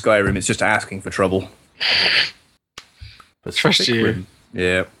part from Skyrim, it's just asking for trouble. Trust you. Rim.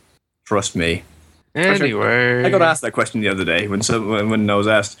 Yeah, trust me. Anyway. I got asked that question the other day when I was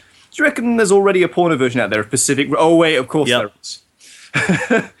asked, do you reckon there's already a porno version out there of Pacific... Oh, wait, of course there is.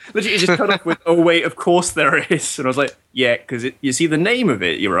 Literally just cut off with, oh, wait, of course there is. And I was like, yeah, because you see the name of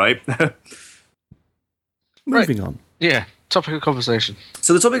it, you're right. Moving on. Yeah, topic of conversation.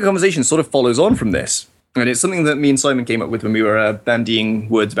 So the topic of conversation sort of follows on from this. And it's something that me and Simon came up with when we were bandying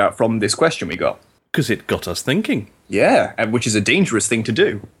words about from this question we got. Because it got us thinking. Yeah, and which is a dangerous thing to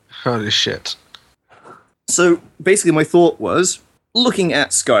do. Holy shit. So basically my thought was, looking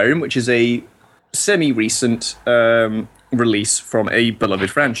at Skyrim, which is a semi-recent release from a beloved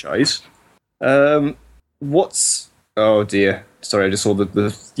franchise, what's... Oh dear. Sorry, I just saw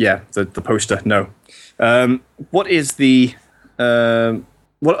the poster. No. What is the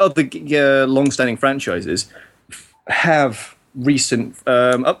what other long-standing franchises have recent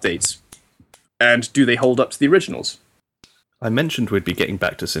updates, and do they hold up to the originals? I mentioned we'd be getting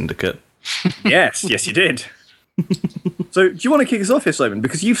back to Syndicate. Yes, you did. So, do you want to kick us off here, Simon?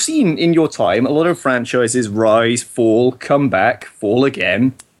 Because you've seen in your time a lot of franchises rise, fall, come back, fall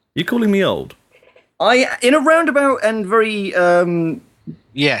again. You calling me old? In a roundabout and very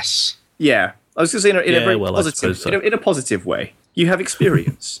Yes. yeah. I was going to say in a very well, positive, I suppose so. in a positive way. You have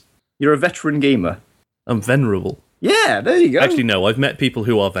experience. You're a veteran gamer. I'm venerable. Yeah, there you go. Actually, no, I've met people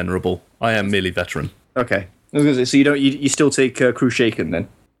who are venerable. I am merely veteran. Okay. I was going to say, so you still take Crew Shaken then?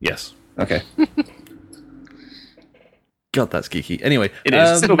 Yes. Okay. God, that's geeky. Anyway, It is.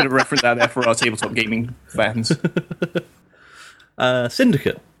 It's a little bit of reference out there for our tabletop gaming fans.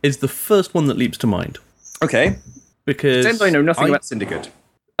 Syndicate is the first one that leaps to mind. Okay. Because Pretend I know nothing about Syndicate.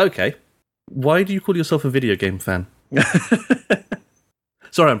 Okay. Why do you call yourself a video game fan?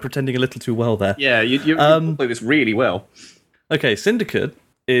 Sorry, I'm pretending a little too well there. Yeah, you play this really well. Okay, Syndicate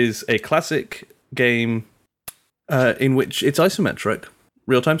is a classic game in which it's isometric,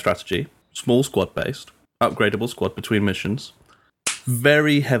 real-time strategy, small squad-based, upgradable squad between missions,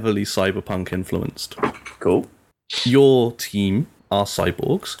 very heavily cyberpunk influenced. Cool. Your team are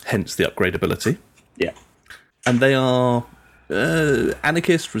cyborgs, hence the upgradability. Yeah. And they are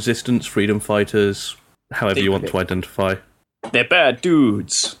anarchist, resistance, freedom fighters, however you want to identify. They're bad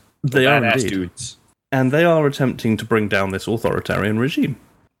dudes. They are Badass indeed. dudes. And they are attempting to bring down this authoritarian regime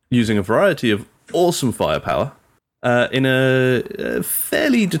using a variety of awesome firepower in a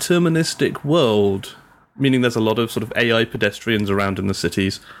fairly deterministic world, meaning there's a lot of sort of AI pedestrians around in the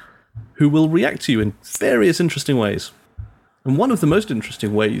cities who will react to you in various interesting ways. And one of the most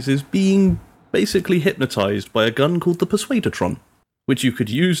interesting ways is being basically hypnotized by a gun called the Persuadertron, which you could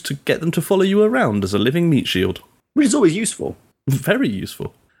use to get them to follow you around as a living meat shield. Which is always useful. Very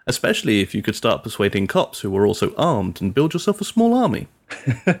useful. Especially if you could start persuading cops who were also armed and build yourself a small army.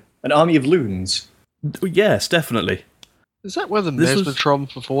 An army of loons. Yes, definitely. Is that where the This was-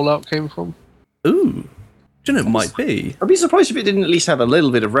 Mesmertron for Fallout came from? Ooh. Do you know, it might be. I'd be surprised if it didn't at least have a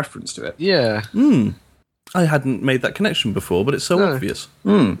little bit of reference to it. Yeah. I hadn't made that connection before, but it's so No. obvious.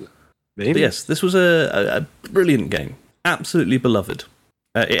 Maybe. But yes, this was a brilliant game. Absolutely beloved.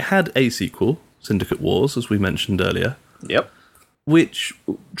 It had a sequel, Syndicate Wars, as we mentioned earlier, Yep. which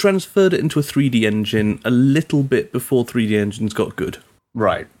transferred it into a 3D engine a little bit before 3D engines got good.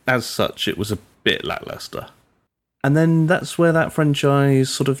 Right. As such, it was a bit lackluster. And then that's where that franchise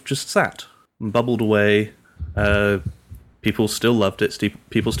sort of just sat and bubbled away. People still loved it,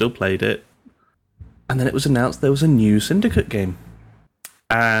 people still played it. And then it was announced there was a new Syndicate game.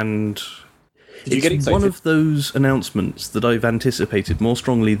 And Did you get it's excited? one of those announcements that I've anticipated more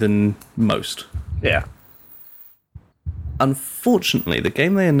strongly than most. Yeah. Unfortunately, the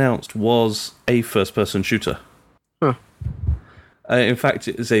game they announced was a first-person shooter. Huh. In fact,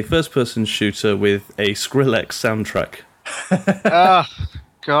 it is a first-person shooter with a Skrillex soundtrack. Ah,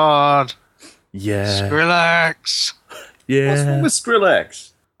 God. Yeah. Skrillex. What's wrong with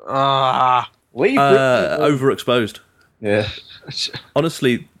Skrillex? Ah. Leave Overexposed. Yeah.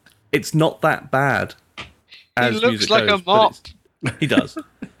 Honestly, it's not that bad. As looks music like goes, a but mop. he does.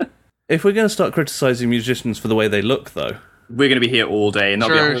 If we're going to start criticising musicians for the way they look, though, We're going to be here all day, and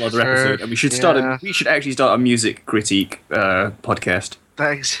that'll be a True, whole other true. episode. And we should start. Yeah. We should actually start a music critique podcast.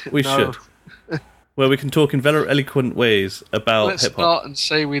 Thanks. we No. should. Where we can talk in very eloquent ways about Let's hip hop, start and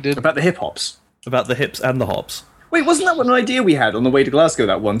say we did. About the hip hops. about the hips and the hops. Wait, wasn't that an idea we had on the way to Glasgow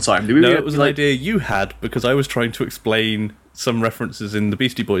that one time? Did we No, it was an idea you had because I was trying to explain some references in the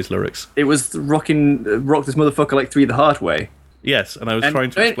Beastie Boys lyrics. It was rocking, rock this motherfucker like three the hard way. Yes, and I was And- trying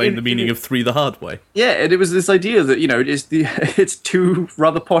to explain the meaning of three the hard way. Yeah, and it was this idea that it's two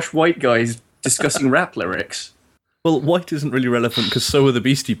rather posh white guys discussing rap lyrics. Well, white isn't really relevant because so are the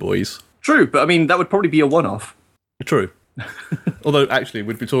Beastie Boys. True, but I mean that would probably be a one-off. True. Although, actually,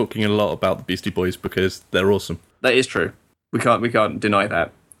 we'd be talking a lot about the Beastie Boys because they're awesome. That is true. We can't deny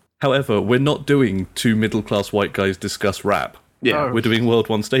that. However, we're not doing two middle-class white guys discuss rap. Yeah, Oh. We're doing World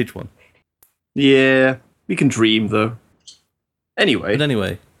 1 Stage 1. yeah. We can dream though. Anyway, But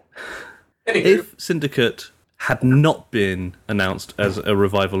anyway, if Syndicate had not been announced as a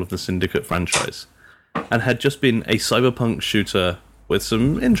revival of the Syndicate franchise, and had just been a cyberpunk shooter with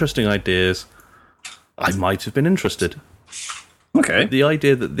some interesting ideas, I might have been interested. okay. The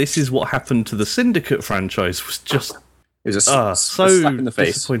idea that this is what happened to the Syndicate franchise was just It was so a slap in the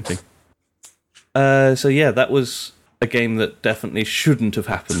face. disappointing. So yeah, that was a game that definitely shouldn't have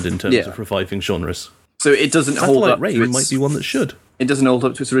happened in terms Yeah. of reviving genres. So it doesn't hold Satellite up. Rain might be one that should. It doesn't hold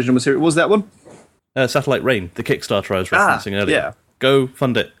up to its original material. What was that one? Satellite Rain, the Kickstarter I was referencing earlier. Yeah. Go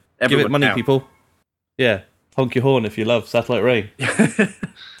fund it. Give Everyone it money, now. people. Yeah, honk your horn if you love Satellite Rain. I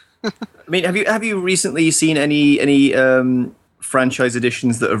mean, have you recently seen any franchise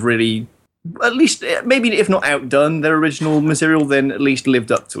editions that have really, at least maybe if not outdone their original material, then at least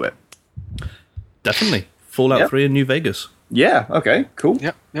lived up to it? Definitely. Fallout 3 and New Vegas. Yeah. Okay. Cool.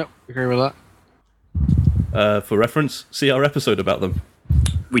 Yep, agree with that. For reference, see our episode about them.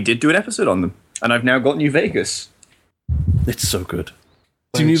 We did do an episode on them, and I've now got New Vegas. It's so good.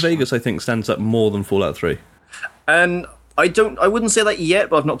 See, New Vegas, I think, stands up more than Fallout 3. And I wouldn't say that yet,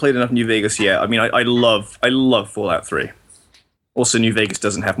 but I've not played enough New Vegas yet. I mean, I love Fallout 3. Also, New Vegas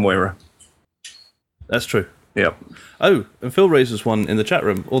doesn't have Moira. That's true. Yep. Oh, and Phil raises one in the chat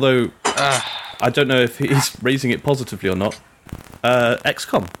room, although I don't know if he's raising it positively or not.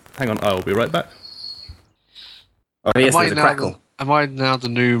 XCOM. Hang on, I'll be right back. Oh, yes, there's a crackle. Am I now the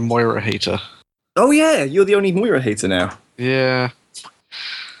new Moira hater? Oh, yeah, you're the only Moira hater now. Yeah.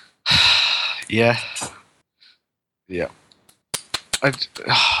 Yeah.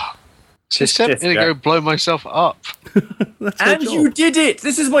 Just sent me to go blow myself up. And you did it!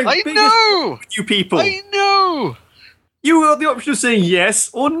 This is my I biggest know! with you people. I know! You got the option of saying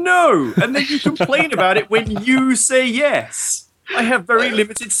yes or no, and then you complain about it when you say yes. I have very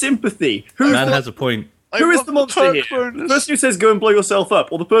limited sympathy. Man has a point. Who is the monster here? The person who says go and blow yourself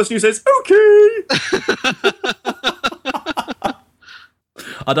up, or the person who says, okay!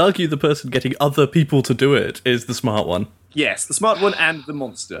 I'd argue the person getting other people to do it is the smart one. Yes, the smart one and the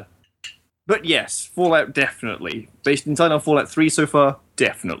monster. But yes, Fallout definitely. Based entirely on Fallout 3 so far,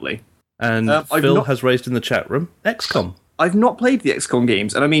 definitely. And Phil has raised in the chat room, XCOM. I've not played the XCOM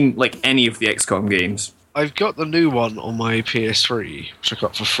games, and I mean, like, any of the XCOM games. I've got the new one on my PS3, which I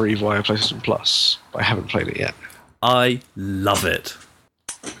got for free via PlayStation Plus, but I haven't played it yet. I love it.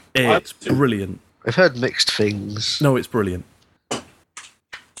 It's brilliant. I've heard mixed things. No, it's brilliant.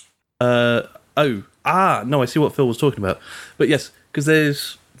 No, I see what Phil was talking about. But yes, because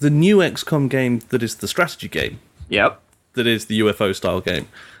there's the new XCOM game that is the strategy game. Yep. That is the UFO style game.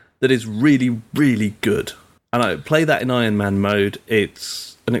 That is really, really good. And I play that in Iron Man mode. It's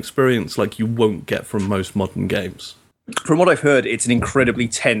an experience like you won't get from most modern games. From what I've heard, it's an incredibly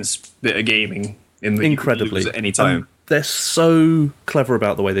tense bit of gaming in the incredibly at any time. They're so clever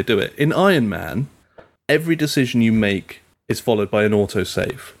about the way they do it. In Iron Man, every decision you make is followed by an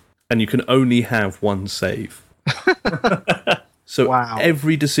autosave, and you can only have one save. So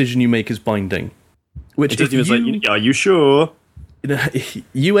every decision you make is binding. Which if you, are you sure?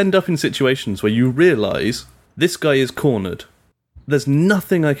 You end up in situations where you realise this guy is cornered. There's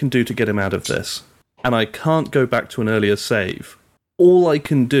nothing I can do to get him out of this, and I can't go back to an earlier save. All I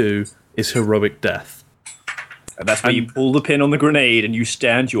can do is heroic death. And that's where you pull the pin on the grenade and you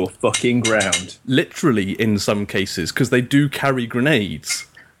stand your fucking ground. Literally, in some cases, because they do carry grenades.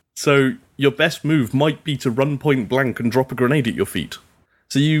 So your best move might be to run point blank and drop a grenade at your feet.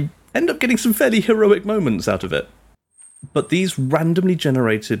 So you end up getting some fairly heroic moments out of it. But these randomly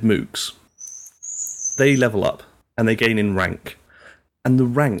generated mooks, they level up and they gain in rank. And the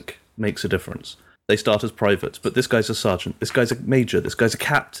rank makes a difference. They start as privates, but this guy's a sergeant, this guy's a major, this guy's a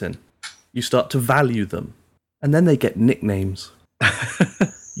captain. You start to value them. And then they get nicknames.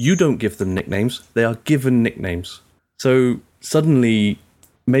 You don't give them nicknames, they are given nicknames. So suddenly,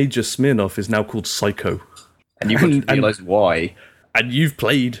 Major Smirnoff is now called Psycho. And you wouldn't realise why. And you've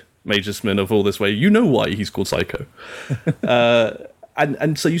played Major Smirnoff all this way, you know why he's called Psycho.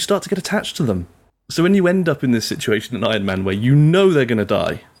 And so you start to get attached to them. So when you end up in this situation in Iron Man where you know they're going to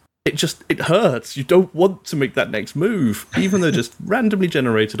die, it hurts. You don't want to make that next move, even though just randomly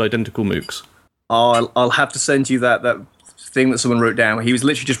generated identical mooks. I'll have to send you that thing that someone wrote down. He was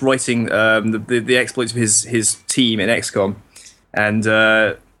literally just writing the exploits of his team in XCOM, and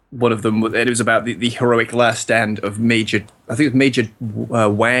one of them, it was about the heroic last stand of Major, I think it was Major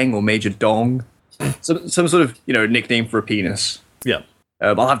Wang or Major Dong, some sort of nickname for a penis. Yeah,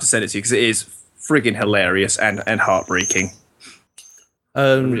 I'll have to send it to you because it is friggin' hilarious and heartbreaking.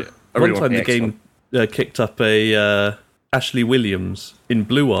 One time the game kicked up a Ashley Williams in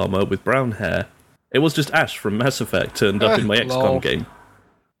blue armor with brown hair. It was just Ash from Mass Effect turned up in my XCOM game.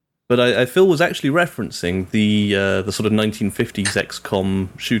 But Phil was actually referencing the sort of 1950s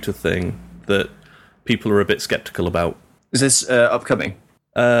XCOM shooter thing that people are a bit skeptical about. Is this upcoming?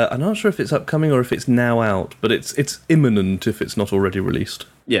 I'm not sure if it's upcoming or if it's now out, but it's imminent if it's not already released.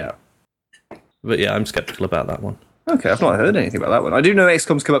 Yeah. But yeah, I'm skeptical about that one. Okay, I've not heard anything about that one. I do know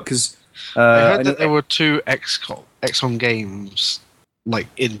XCOM's come up because... I heard that there were two XCOM games, like,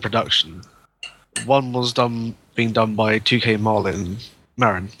 in production. One was being done by 2K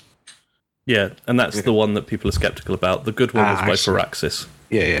Marin. Yeah, and that's the one that people are skeptical about. The good one was by excellent. Firaxis.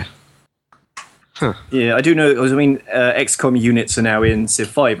 Yeah. Yeah, I do know. I mean, XCOM units are now in Civ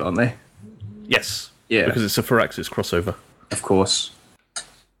 5, aren't they? Yes. Yeah. Because it's a Firaxis crossover. Of course.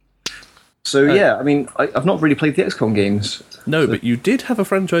 So yeah, I mean, I've not really played the XCOM games. No, but you did have a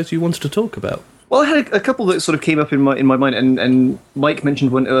franchise you wanted to talk about. Well, I had a couple that sort of came up in my mind, and Mike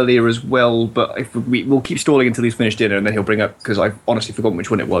mentioned one earlier as well. But we'll keep stalling until he's finished dinner, and then he'll bring up, because I've honestly forgotten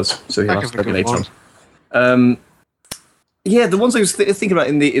which one it was. So he'll ask me later on. Yeah, the ones I was thinking about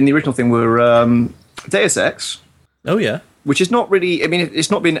in the original thing were Deus Ex, Oh, yeah. which is not really. I mean,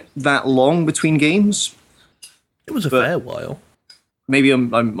 it's not been that long between games. It was a fair while. Maybe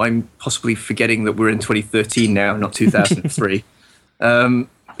I'm possibly forgetting that we're in 2013 now, not 2003.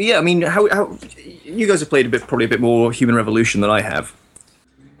 Yeah, I mean, how you guys have played probably a bit more Human Revolution than I have.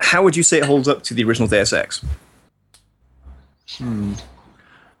 How would you say it holds up to the original Deus Ex?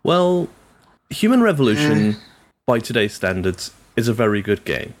 Well, Human Revolution, by today's standards, is a very good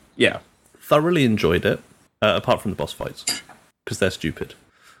game. Yeah. Thoroughly enjoyed it, apart from the boss fights, because they're stupid.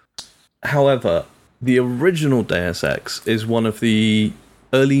 However, the original Deus Ex is one of the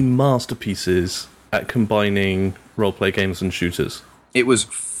early masterpieces at combining roleplay games and shooters. It was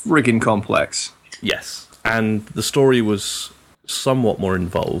friggin' complex. Yes. And the story was somewhat more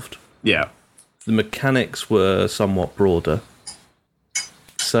involved. Yeah. The mechanics were somewhat broader.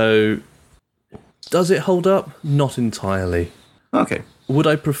 So, does it hold up? Not entirely. Okay. Would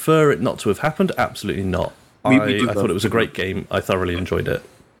I prefer it not to have happened? Absolutely not. We I do thought love it was a great game. I thoroughly enjoyed it.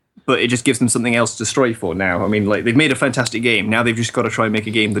 But it just gives them something else to strive for now. I mean, like, they've made a fantastic game. Now they've just got to try and make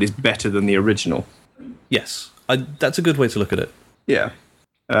a game that is better than the original. Yes, that's a good way to look at it. Yeah.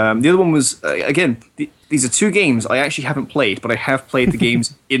 The other one was, again, these are two games I actually haven't played, but I have played the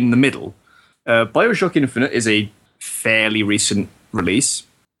games in the middle. BioShock Infinite is a fairly recent release.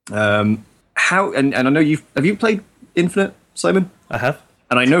 And I know have you played Infinite, Simon? I have.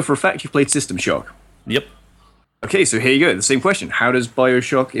 And I know for a fact you've played System Shock. Yep. Okay, so here you go. The same question. How does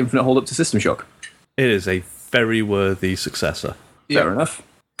BioShock Infinite hold up to System Shock? It is a very worthy successor. Fair enough.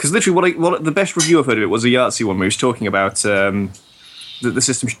 Because literally, what the best review I've heard of it was a Yahtzee one where he was talking about the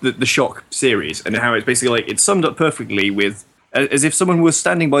Shock series and how it's basically like it's summed up perfectly with as if someone was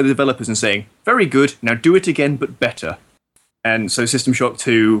standing by the developers and saying, "Very good, now do it again but better." And so System Shock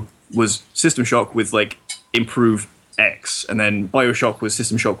 2 was System Shock with like improved X, and then BioShock was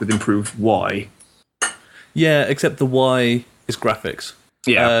System Shock with improved Y. Yeah, except the Y is graphics.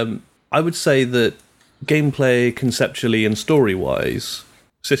 Yeah. I would say that gameplay, conceptually and story-wise,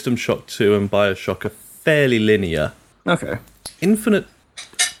 System Shock 2 and BioShock are fairly linear. Okay. Infinite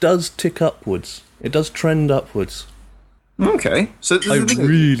does tick upwards. It does trend upwards. Okay. So I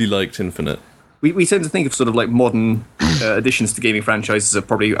really liked Infinite. we tend to think of sort of like modern additions to gaming franchises are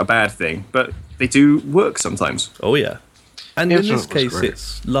probably a bad thing, but they do work sometimes. Oh, yeah. And in Infinite this was case, great.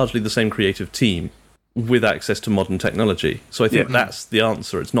 it's largely the same creative team with access to modern technology. So I think that's the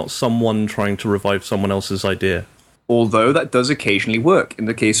answer. It's not someone trying to revive someone else's idea. Although that does occasionally work in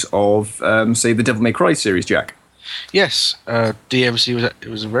the case of, say, the Devil May Cry series, Jack. Yes, DMC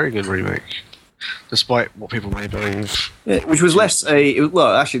was a very good remake, despite what people may believe. Yeah, which was less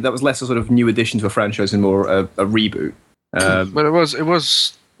that was less a sort of new addition to a franchise and more a reboot. But it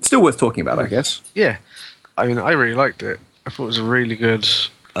was Still worth talking about, I guess. yeah. I mean, I really liked it. I thought it was a really good,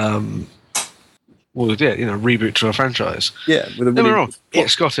 reboot to a franchise. Yeah, with a Don't get me really wrong,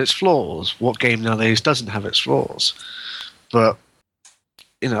 it's got its flaws. What game nowadays doesn't have its flaws? But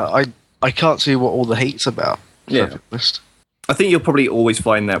I can't see what all the hate's about. Yeah. To be honest. I think you'll probably always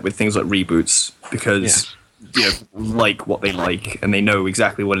find that with things like reboots because like what they like and they know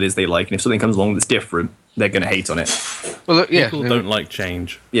exactly what it is they like, and if something comes along that's different, they're going to hate on it. Well, look, People don't like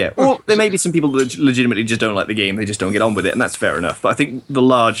change. Yeah, or there may be some people that legitimately just don't like the game; they just don't get on with it, and that's fair enough. But I think the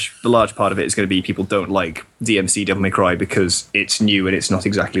large part of it is going to be people don't like DMC Devil May Cry because it's new and it's not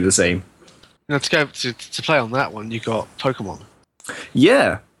exactly the same. To play on that one, you got Pokemon.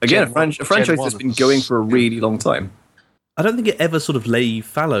 Yeah, again, Gen a franchise Gen that's 1 been going for a really long time. I don't think it ever sort of lay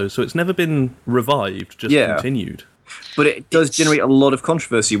fallow, so it's never been revived, just continued. But it does generate a lot of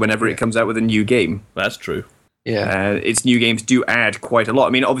controversy whenever it comes out with a new game. That's true. Yeah. Its new games do add quite a lot. I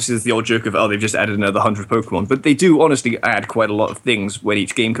mean, obviously there's the old joke of, they've just added another 100 Pokemon, but they do honestly add quite a lot of things when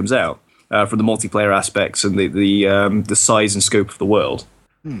each game comes out, from the multiplayer aspects and the size and scope of the world.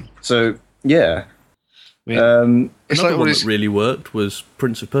 So, yeah. It's Another like all one this. that really worked was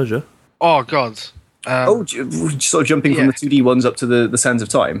Prince of Persia. Oh God. Sort of jumping from the 2D ones up to the Sands of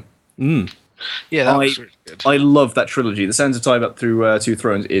Time. Yeah, that was really good. I love that trilogy. The Sands of Time up through Two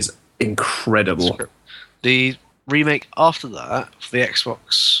Thrones is incredible. The remake after that for the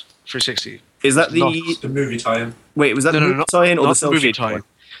Xbox 360. Is that Not The movie tie-in. Wait, was that the movie tie-in or not the cell movie shaded tie-in. one?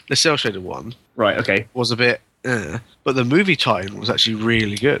 The cell shaded one Right, okay. was a bit, but the movie tie-in was actually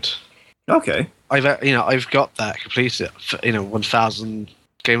really good. Okay. I've got that completed. 1,000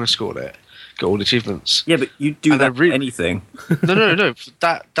 gamer scored it, got all the achievements. Yeah, but you do And that I really- for anything. No.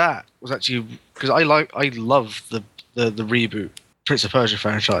 That was actually because I love the reboot Prince of Persia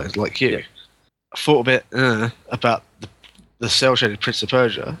franchise like you. Yeah. I thought a bit about the cell shaded Prince of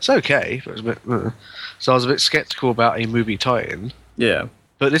Persia. It's okay, but it was a bit. So I was a bit skeptical about a movie tie-in. Yeah.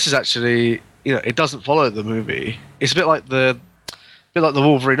 But this is actually, it doesn't follow the movie. It's a bit like the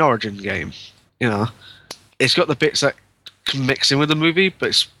Wolverine Origin game. It's got the bits that can mix in with the movie, but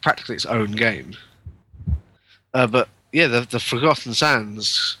it's practically its own game. But yeah, the Forgotten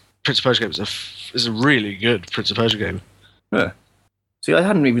Sands Prince of Persia game is a really good Prince of Persia game. Huh. See, I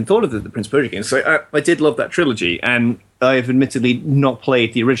hadn't even thought of the Prince of Persia games. So I did love that trilogy, and I've admittedly not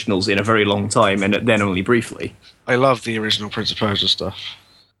played the originals in a very long time, and then only briefly. I love the original Prince of Persia stuff.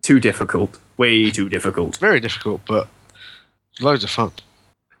 Too difficult. Way too difficult. Very difficult, but loads of fun.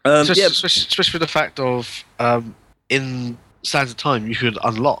 Yeah, Especially for the fact of in Sands of Time you could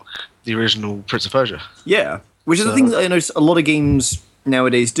unlock the original Prince of Persia. yeah. Which is the thing that I notice a lot of games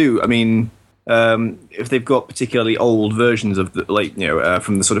nowadays do. I mean, if they've got particularly old versions of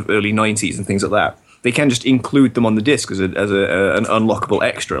from the sort of early 90s and things like that, they can just include them on the disc as an unlockable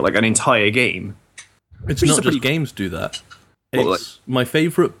extra, like an entire game. It's Which is not a just pretty- games do that. Well, It's my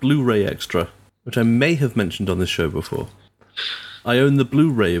favourite Blu-ray extra, which I may have mentioned on this show before. I own the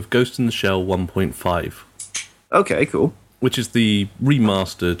Blu-ray of Ghost in the Shell 1.5, Okay, cool. which is the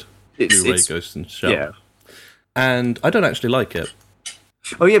remastered Blu-ray It's- Ghost in the Shell. Yeah. And I don't actually like it.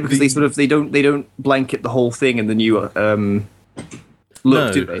 Oh yeah, because they don't blanket the whole thing in the new look,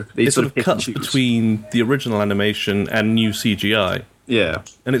 No, do they? They it sort of pick and cuts choose. between the original animation and new CGI, Yeah.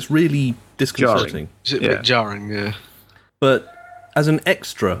 and it's really disconcerting. Is it a Yeah. bit jarring? Yeah. But as an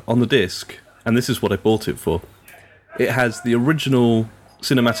extra on the disc, and this is what I bought it for, it has the original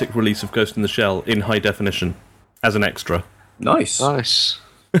cinematic release of Ghost in the Shell in high definition as an extra. Nice. Nice.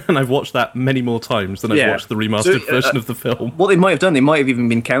 And I've watched that many more times than I've Yeah. watched the remastered So, version of the film. What they might have done, they might have even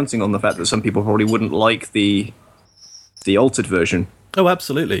been counting on the fact that some people probably wouldn't like the altered version. Oh,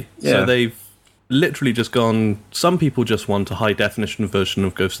 absolutely. Yeah. So they've literally just gone, some people just want a high definition version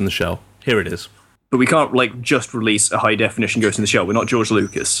of Ghost in the Shell. Here it is. But we can't just release a high definition Ghost in the Shell. We're not George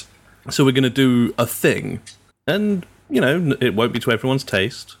Lucas. So we're going to do a thing, and, it won't be to everyone's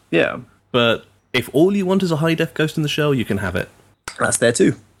taste, Yeah, but if all you want is a high def Ghost in the Shell, you can have it. that's there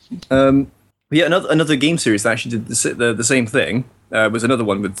too. Yeah, another game series that actually did the same thing was another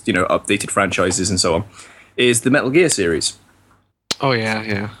one with updated franchises and so on. Is the Metal Gear series, Oh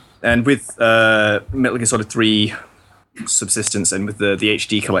yeah. and with Metal Gear Solid 3 Subsistence and with the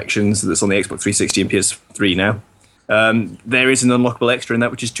HD collections that's on the Xbox 360 and PS3 now, there is an unlockable extra in that,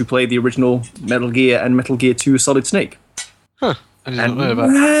 which is to play the original Metal Gear and Metal Gear 2 Solid Snake. I didn't And know about.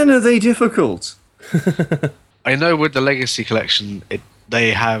 man, are they difficult! I know with the Legacy Collection,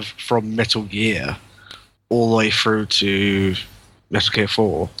 they have from Metal Gear all the way through to Metal Gear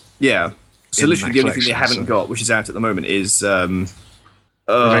 4. Yeah. So In literally that the only thing they collection, haven't so- got, which is out at the moment, is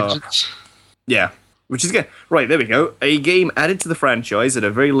Vengeance. yeah, which is good. Right, there we go. A game added to the franchise at a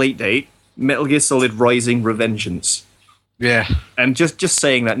very late date, Metal Gear Solid Rising: Revengeance. Yeah. And just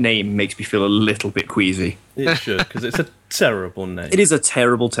saying that name makes me feel a little bit queasy. It should, because it's a terrible name. It is a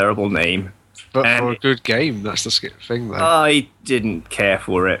terrible, terrible name. But And- for a good game, that's the thing, though. I didn't care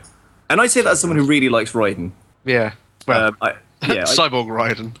for it, and I say that as someone who really likes Raiden. yeah. Well, Cyborg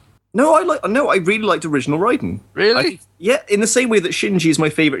Raiden. I really liked original Raiden. Really? Yeah, in the same way that Shinji is my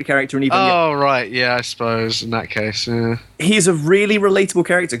favorite character, and even Oh, right. Yeah, I suppose in that case. Yeah. he's a really relatable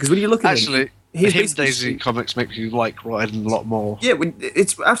character because when you look at him, Actually, he's him basically- Daisy comics make you like Raiden a lot more. yeah,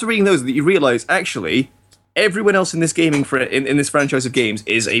 it's after reading those that you realize actually everyone else in this in this franchise of games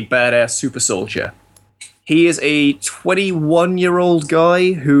is a badass super soldier. He is a 21-year-old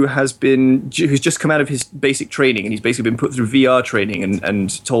guy who's just come out of his basic training, and he's basically been put through VR training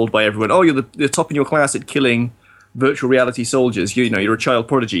and told by everyone, "Oh, you're the top in your class at killing virtual reality soldiers. You're a child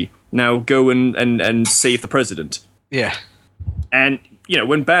prodigy. Now go and save the president." Yeah. And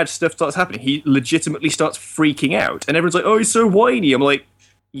when bad stuff starts happening, he legitimately starts freaking out, and everyone's like, "Oh, he's so whiny." I'm like,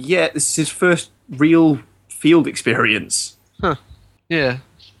 "Yeah, this is his first real field experience." Yeah.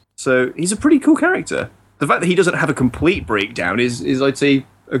 So he's a pretty cool character. The fact that he doesn't have a complete breakdown is I'd say,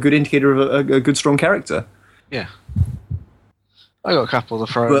 a good indicator of a good, strong character. Yeah. I got a couple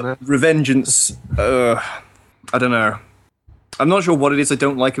to throw in there. But Revengeance, I don't know. I'm not sure what it is I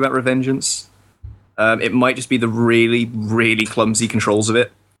don't like about Revengeance. It might just be the really, really clumsy controls of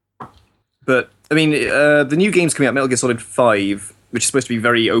it. But, I mean, the new game's coming out, Metal Gear Solid 5, which is supposed to be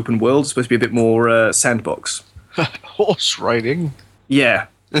very open world, supposed to be a bit more sandbox. Horse riding. Yeah.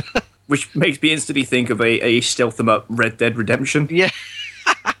 Which makes me instantly think of a stealth 'em up Red Dead Redemption. Yeah.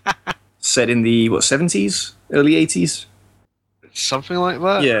 Set in the, 70s? Early 80s? Something like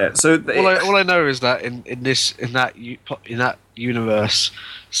that. Yeah, so... All I know is that in that universe,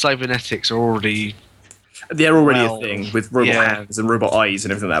 cybernetics are already... They're already Well, a thing with robot hands and robot eyes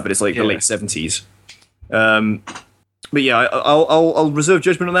and everything like that, but it's like the late 70s. But yeah, I'll reserve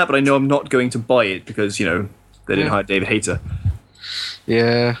judgment on that, but I know I'm not going to buy it because, they didn't hire David Hayter.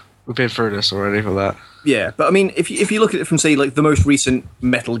 Yeah, we've been through this already for that. Yeah, but I mean, if you look at it from, say, like the most recent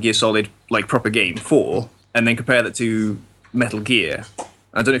Metal Gear Solid, like proper game, 4, and then compare that to Metal Gear,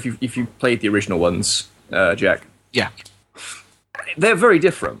 I don't know if you played the original ones, Jack. Yeah. They're very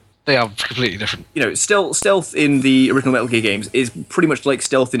different. They are completely different. Stealth in the original Metal Gear games is pretty much like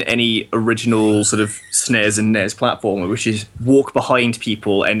stealth in any original sort of SNES and NES platformer, which is walk behind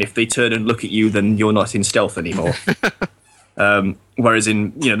people, and if they turn and look at you, then you're not in stealth anymore. Whereas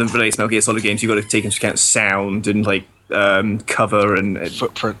in the latest Metal Gear Solid games, you've got to take into account sound and like cover and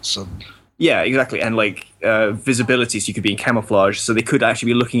footprints and yeah, exactly, and like visibility, so you could be in camouflage, so they could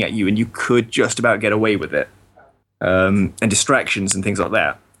actually be looking at you, and you could just about get away with it, and distractions and things like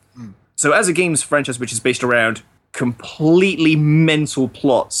that. So as a games franchise which is based around completely mental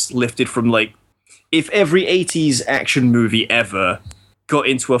plots lifted from, like, if every 80s action movie ever got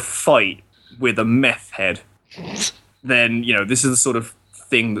into a fight with a meth head, then, this is the sort of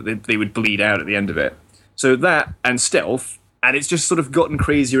thing that they would bleed out at the end of it. So that and stealth, and it's just sort of gotten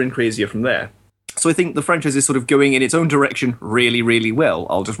crazier and crazier from there. So I think the franchise is sort of going in its own direction really, really well.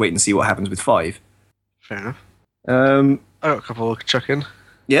 I'll just wait and see what happens with 5. fair enough. I got a couple to chuck in.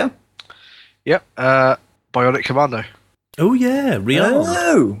 Yeah? Yep. Bionic Commando. Oh yeah, Rearmed.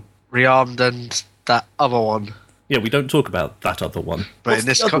 Oh! Rearmed and that other one. Yeah, we don't talk about that other one. But What's in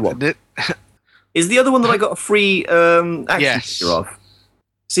this the other one? Is the other one that I got a free action figure of?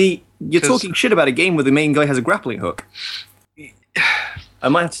 See, you're 'Cause- talking shit about a game where the main guy has a grappling hook. I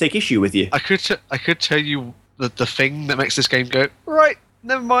might have to take issue with you. I could tell you the thing that makes this game go, right,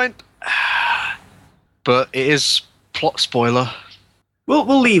 never mind. But it is plot spoiler.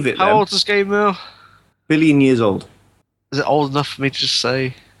 We'll leave it How then. old is this game now? Billion years old. Is it old enough for me to just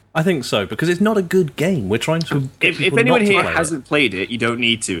say? I think so, because it's not a good game. We're trying to get If people anyone not to here play hasn't played it, you don't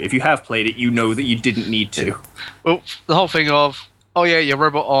need to. If you have played it, you know that you didn't need to. Well, the whole thing of, oh yeah, your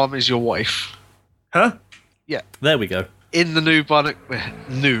robot arm is your wife. Huh? it. There we go. In the new Bionic...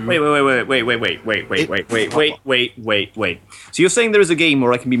 New... Wait. So you're saying there is a game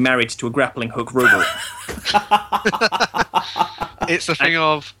where I can be married to a grappling hook robot? It's the thing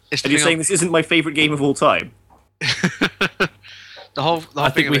of... And you're saying this isn't my favourite game of all time? the whole I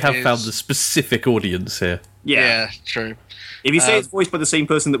thing think we of it have found is- the specific audience here. Yeah. true. If you say it's voiced by the same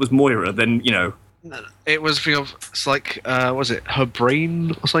person that was Moira, then, It was a thing of... It's like, was it her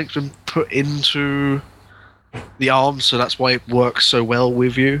brain or something been put into the arm, so that's why it works so well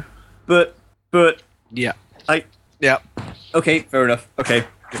with you? But... Yeah. Yeah. Okay, fair enough. Okay.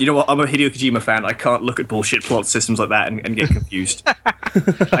 You know what? I'm a Hideo Kojima fan. I can't look at bullshit plot systems like that and get confused.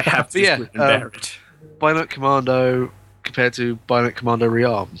 I have to Yeah, just bear it. Bionic Commando compared to Bionic Commando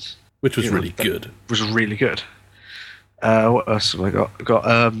Rearmed Which was Yeah, really good. was really good. What else have I got? I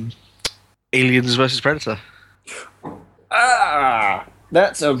got Aliens versus Predator. Ah!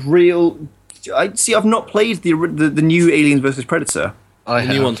 That's a real... I've not played the new Aliens vs. Predator. I The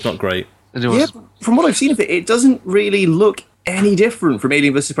new have. one's not great. The new Yeah, one's- from what I've seen of it, it doesn't really look any different from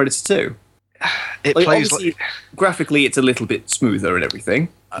Alien vs. Predator 2. It Like, plays obviously, like graphically, it's a little bit smoother and everything.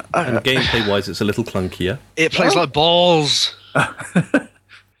 And gameplay-wise, it's a little clunkier. it plays like balls.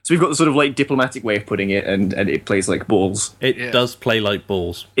 So we've got the sort of like diplomatic way of putting it, and it plays like balls. It Yeah. does play like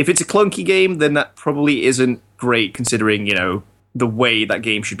balls. If it's a clunky game, then that probably isn't great considering, the way that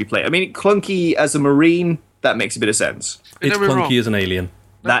game should be played. I mean, clunky as a Marine, that makes a bit of sense. It's Don't get me wrong. clunky as an alien.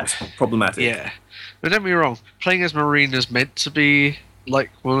 That's problematic. Yeah. But don't get me wrong, playing as Marine is meant to be like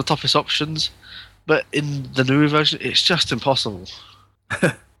one of the toughest options, but in the new version, it's just impossible.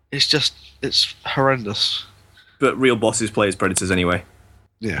 It's horrendous. But real bosses play as Predators anyway.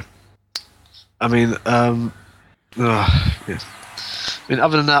 Yeah. I mean, yeah. I mean,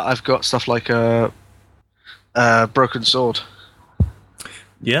 other than that, I've got stuff like Broken Sword.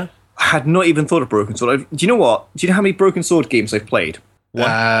 Yeah? I had not even thought of Broken Sword. Do you know what? Do you know how many Broken Sword games I've played?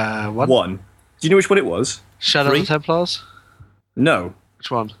 One. One. Do you know which one it was? Shadow of Three? the Templars. No.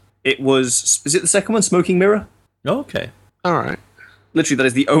 Which one? It was... Is it the second one, Smoking Mirror? Oh, okay. All right. Literally, that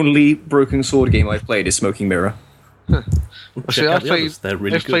is the only Broken Sword game I've played. Is Smoking Mirror. See, out the others, they're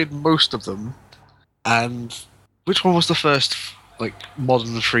really I've good. played most of them, and which one was the first like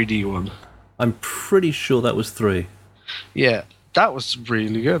modern 3D one? I'm pretty sure that was 3. Yeah, that was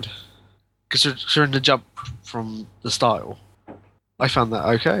really good. Considering the jump from the style, I found that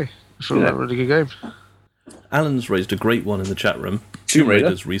okay. I found that a really good game. Alan's raised a great one in the chat room. Tomb Raider?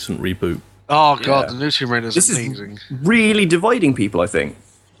 Raider's recent reboot. Oh god, Yeah. the new Tomb Raider is This is amazing. really dividing people, I think,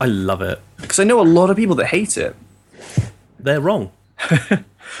 I love it. because I know a lot of people that hate it. They're wrong.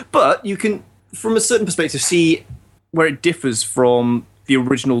 But you can, from a certain perspective, see where it differs from the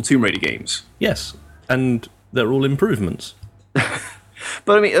original Tomb Raider games. Yes, and they're all improvements.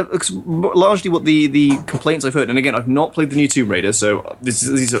 But I mean, largely what the complaints I've heard, and again, I've not played the new Tomb Raider, so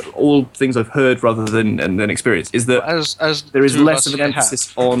these are all things I've heard rather than experienced, is that As there is two less us of an have.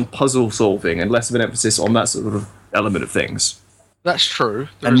 emphasis on puzzle solving and less of an emphasis on that sort of element of things, That's true.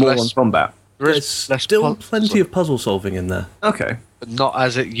 There and is more on less, combat. there is There's less still puzzle, plenty of puzzle solving in there. Okay. but not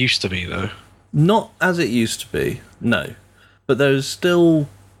as it used to be though. Not as it used to be, no. But there's still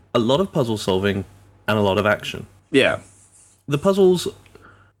a lot of puzzle solving and a lot of action. Yeah. The puzzles,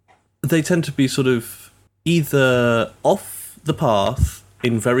 they tend to be sort of either off the path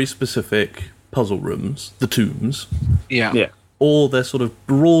in very specific puzzle rooms, the tombs, Yeah. Yeah. or they're sort of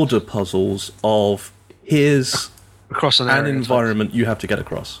broader puzzles of here's Across an an area. environment you have to get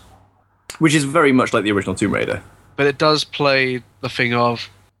across. Which is very much like the original Tomb Raider. But it does play the thing of,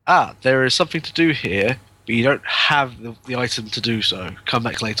 there is something to do here, but you don't have the item to do so. Come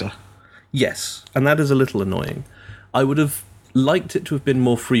back later. Yes, and that is a little annoying. I would have liked it to have been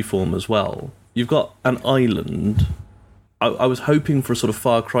more freeform as well. You've got an island. I was hoping for a sort of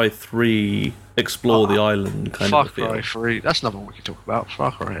Far Cry 3 explore the island kind Far of a feel. Cry 3. That's another one we can talk about.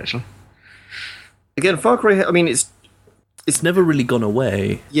 Far Cry, actually. Again, Far Cry, I mean, It's never really gone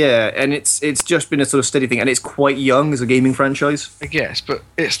away. yeah, and it's just been a sort of steady thing, and it's quite young as a gaming franchise. I guess, but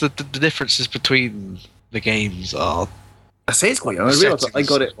it's the differences between the games are. I say it's quite young. I realised that I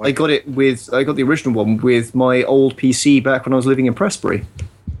Settings, got the original one with my old PC back when I was living in Prestbury.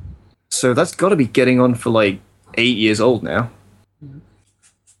 So that's got to be getting on for like 8 years old now.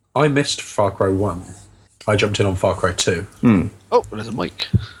 I missed Far Cry 1. I jumped in on Far Cry 2. Oh, there's a mic.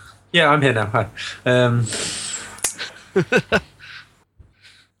 Yeah, I'm here now. Hi.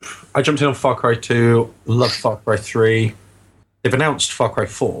 I jumped in on Far Cry 2, loved Far Cry 3. They've announced Far Cry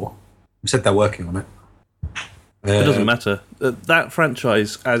 4. They said they're working on it. It doesn't matter. That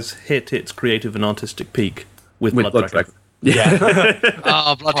franchise has hit its creative and artistic peak with Blood Dragon. Yeah.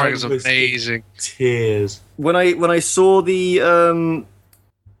 Oh, Blood Dragon's I was- amazing. Tears. When I saw the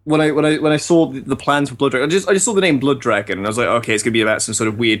when I saw the plans for Blood Dragon, I just saw the name Blood Dragon, and I was like, okay, it's gonna be about some sort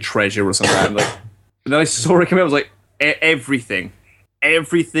of weird treasure or something. And then I saw it come out, I was like, everything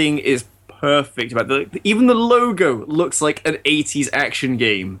is perfect about even the logo looks like an 80s action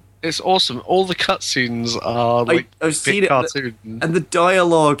game. It's awesome. All the cutscenes are like I've big seen it, cartoon. and the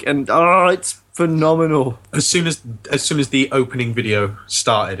dialogue, and it's phenomenal. As soon as the opening video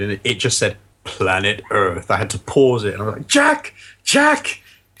started and it just said Planet Earth, I had to pause it and I was like, Jack,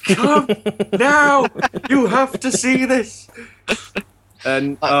 come now! You have to see this.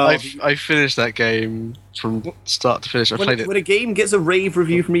 And I finished that game from start to finish. I played it. when a game gets a rave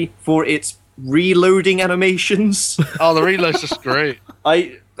review from me for its reloading animations, Oh, the reload's just great.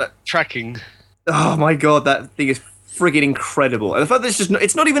 Tracking. oh my god, that thing is friggin' incredible. And the fact that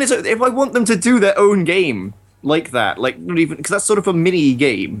it's not even if I want them to do their own game like that, like not even because that's sort of a mini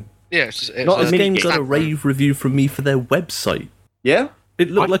game. Yeah, it's Not This a mini game game. got a rave review from me for their website. Yeah.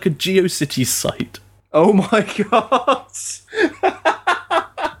 It looked like a GeoCities site. Oh my god.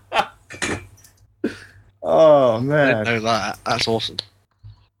 Oh I didn't man. know that. That's awesome.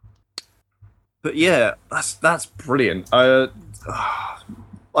 But yeah, that's brilliant. I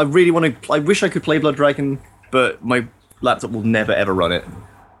really want to. I wish I could play Blood Dragon, but my laptop will never ever run it.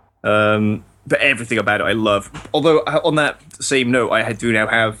 But everything about it I love. Although on that same note, I do now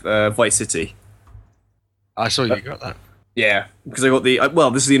have Vice City. I saw you got that. Yeah, because I got the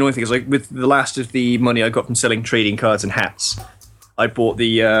well. This is the annoying thing. Is like with the last of the money I got from selling trading cards and hats, I bought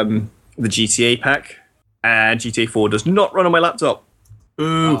the GTA pack, and GTA 4 does not run on my laptop.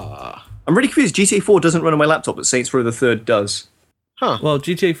 Ooh. I'm really confused. GTA 4 doesn't run on my laptop, but Saints Row the Third does. Well,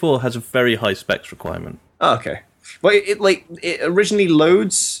 GTA 4 has a very high specs requirement. Oh, okay. Well, it originally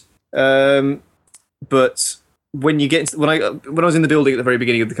loads, but when you get into, when I was in the building at the very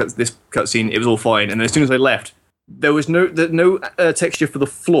beginning of this cutscene, it was all fine, and then as soon as I left, there was no texture for the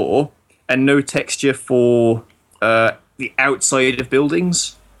floor and no texture for the outside of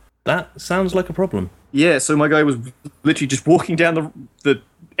buildings. That sounds like a problem. Yeah, so my guy was literally just walking down the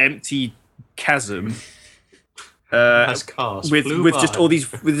empty chasm As cars with flew with by. just all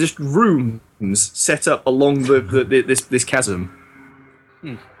these with just rooms set up along this chasm.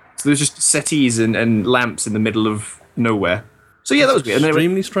 So there's just settees and lamps in the middle of nowhere. So yeah, that was weird. And then,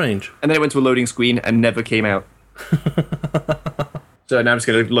 Extremely strange. it went to a loading screen and never came out. So now I'm just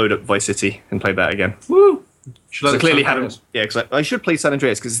going to load up Vice City and play that again. Woo! Should I So let clearly San haven't. Yeah, because I should play San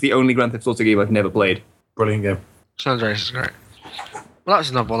Andreas because it's the only Grand Theft Auto game I've never played. Brilliant game. San Andreas is great. Well, that's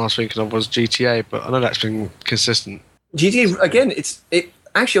another one I was thinking of was GTA, but I know that's been consistent. GTA again.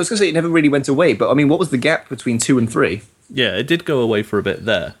 Actually, I was going to say it never really went away, but I mean, what was the gap between 2 and 3? Yeah, it did go away for a bit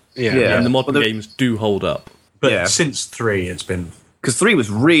there. Yeah. Yeah. And the modern Well, games do hold up. But Yeah. since 3, it's been Because 3 was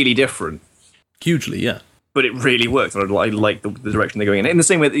really different. Hugely, yeah. But it really worked. I like the direction they're going in the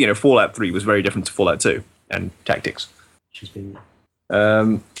same way that Fallout 3 was very different to Fallout 2 and Tactics.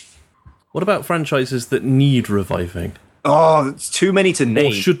 What about franchises that need reviving? Oh, it's too many to Or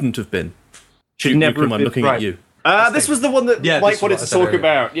name. shouldn't have been? Should Duke never Nukem, have I'm been. looking right. at you. This was the one that Yeah, this Mike is wanted what I to said talk earlier.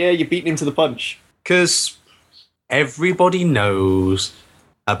 about. Yeah, you beat him to the punch. because everybody knows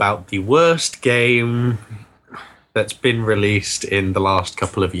about the worst game that's been released in the last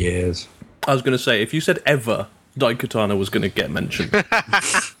couple of years. I was going to say, if you said ever, Daikatana was going to get mentioned.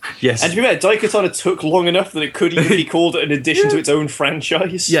 Yes. And to be fair, Daikatana took long enough that it could even be called an addition to its own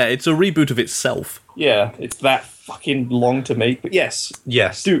franchise. Yeah, it's a reboot of itself. Yeah, it's that fucking long to make. But yes,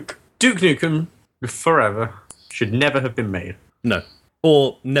 yes. Duke. Duke Nukem Forever should never have been made. No.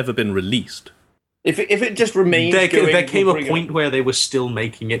 Or never been released. If it just remained There going, came we'll a bring point where they were still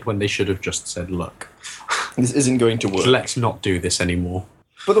making it when they should have just said, look, this isn't going to work. let's not do this anymore.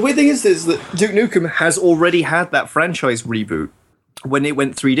 But the weird thing is that Duke Nukem has already had that franchise reboot when it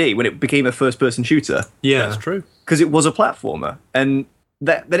went 3D, when it became a first-person shooter, Yeah. That's true. because it was a platformer, and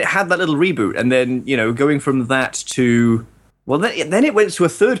then it had that little reboot, and then going from that to then it went to a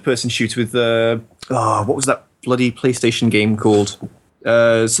third-person shooter with what was that bloody PlayStation game called?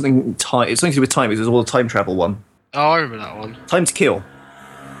 Something it's something to do with time. It was all a time travel one. Oh, I remember that one. Time to Kill.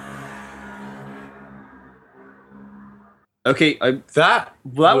 Okay, That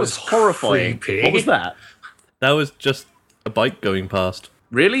was horrifying. creepy. What was that? That was just a bike going past.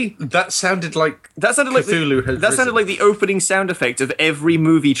 Really? That sounded like That sounded like Cthulhu had that sounded risen. like the opening sound effect of every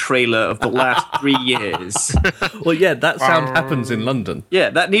movie trailer of the last 3 years. Well, yeah, that sound happens in London. Yeah,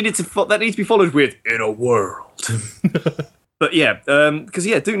 that needs to be followed with "In a World." But yeah, because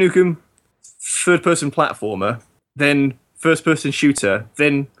Duke Nukem, third-person platformer, then first-person shooter,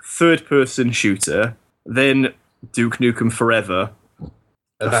 then third-person shooter, then Duke Nukem Forever.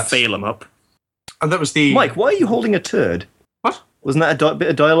 that's- Fail 'em up. and that was the Mike, why are you holding a turd? What? Wasn't that a bit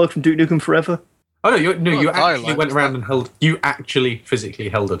of dialogue from Duke Nukem Forever? Oh no, you What actually dialect? went around and held. You actually physically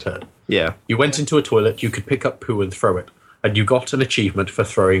held a turd. Yeah. You went into a toilet. You could pick up poo and throw it, and you got an achievement for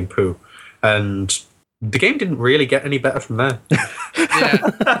throwing poo. And the game didn't really get any better from there. Yeah.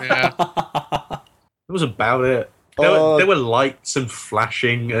 That was about it. There were lights and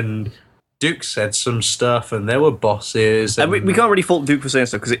flashing, and Duke said some stuff, and there were bosses. And we can't really fault Duke for saying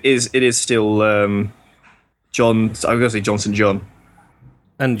stuff because it is still John. I was going to say Johnson John.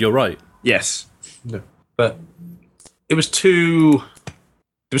 And you're right. Yes. No, but there was too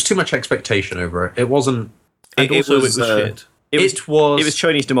much expectation over it. It wasn't. And It also, was, it was shit. It was. It was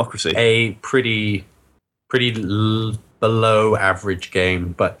Chinese democracy. a pretty below average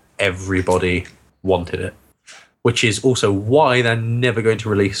game, but everybody wanted it, which is also why they're never going to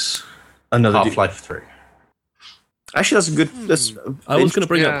release Another Half-Life 3. Actually, that's a good. That's I was going to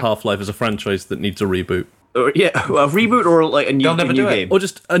bring Yeah. up Half-Life as a franchise that needs a reboot. a reboot or like a new, They'll never a new do it. game. Or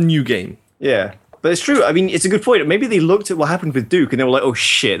just a new game. Yeah, but it's true. I mean, it's a good point. Maybe they looked at what happened with Duke and they were like, "Oh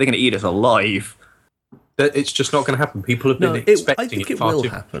shit, they're going to eat us alive." That it's just not going to happen. People have been No, expecting I think it it far will too.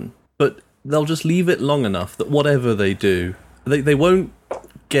 happen. But they'll just leave it long enough that whatever they do, they won't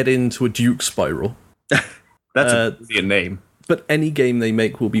get into a Duke spiral. That's a brilliant name. But any game they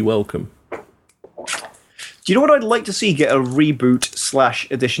make will be welcome. Do you know what I'd like to see get a reboot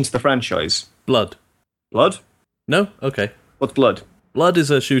 / addition to the franchise? Blood. Blood? No? Okay. What's Blood? Blood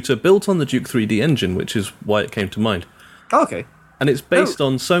is a shooter built on the Duke 3D engine, which is why it came to mind. Oh, okay. And it's based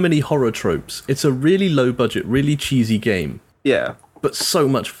on so many horror tropes. It's a really low budget, really cheesy game, Yeah. but so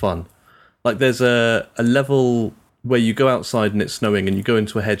much fun. Like there's a level where you go outside and it's snowing and you go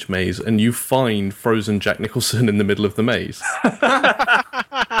into a hedge maze and you find frozen Jack Nicholson in the middle of the maze.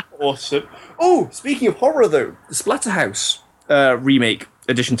 Awesome. Oh, speaking of horror though, the Splatterhouse remake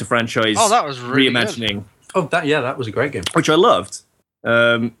addition to franchise. Oh, that was really reimagining, Oh, that was a great game. which I loved,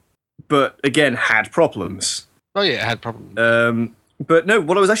 but again had problems. Oh yeah, it had problems. But no,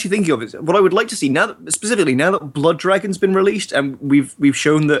 what I was actually thinking of is what I would like to see now that Blood Dragon's been released, and we've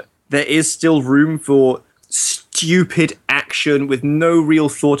shown that there is still room for stupid action with no real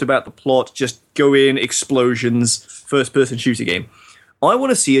thought about the plot, just go in, explosions, first-person shooter game. I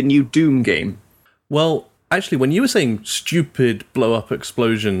want to see a new Doom game. Well, actually, when you were saying stupid blow-up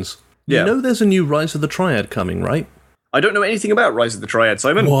explosions, Yeah. you know there's a new Rise of the Triad coming, right? I don't know anything about Rise of the Triad,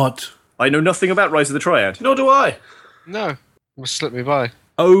 Simon. What? I know nothing about Rise of the Triad. Nor do I. No, must slip me by.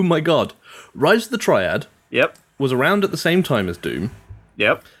 Oh my god. Rise of the Triad Yep, was around at the same time as Doom,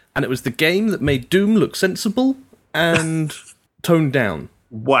 yep. and it was the game that made Doom look sensible and toned down.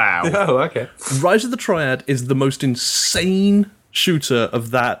 Wow. Oh, okay. Rise of the Triad is the most insane shooter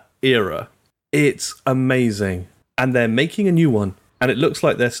of that era. It's amazing. And they're making a new one, and it looks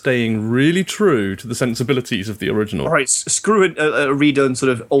like they're staying really true to the sensibilities of the original. All right, screw a redone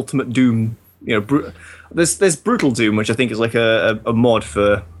sort of Ultimate Doom. You know, there's Brutal Doom, which I think is like a mod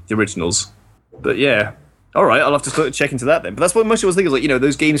for the originals. But yeah, all right, I'll have to check into that then. But that's what most of us think is like, you know,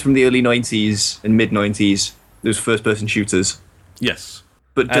 those games from the early 90s and mid 90s, those first-person shooters. Yes.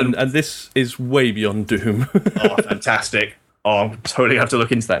 But done. And this is way beyond Doom. Oh, fantastic! Oh, I'll totally have to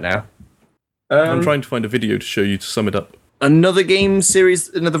look into that now. I'm trying to find a video to show you to sum it up. Another game series,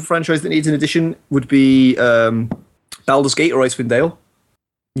 another franchise that needs an addition would be Baldur's Gate or Icewind Dale.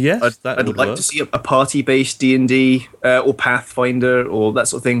 Yes, I'd like to see a party-based D&D or Pathfinder or that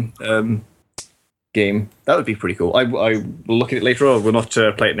sort of thing game. That would be pretty cool. I will look at it later on. We'll not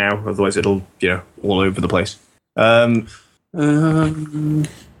play it now, otherwise it'll, you know, all over the place. What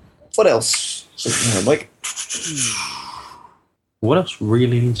else? Mike? What else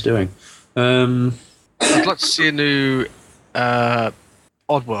really needs doing? I'd like to see a new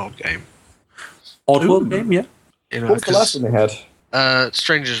Oddworld game. Oddworld game, yeah. You know, What was the last one they had?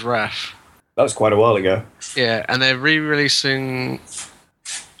 Stranger's Wrath. That was quite a while ago. Yeah, and they're re-releasing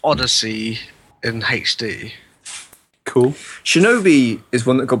Odyssey in HD. Cool. Shinobi is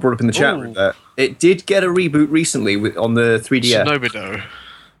one that got brought up in the chat Ooh. room there. It did get a reboot recently on the 3DS. Shinobido,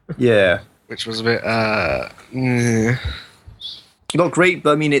 Yeah. which was a bit Not great,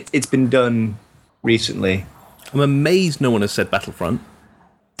 but I mean, it's been done recently. I'm amazed no one has said Battlefront.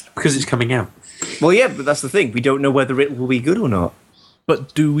 Because it's coming out. Well, yeah, but that's the thing. We don't know whether it will be good or not.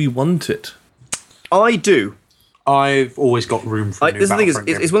 But do we want it? I do. I've always got room for a new This the thing is,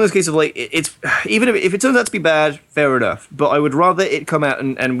 Battlefront it's one of those cases of like, it's even if it turns out to be bad, fair enough. But I would rather it come out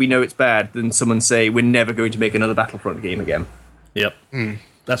and we know it's bad than someone say we're never going to make another Battlefront game again. Yep.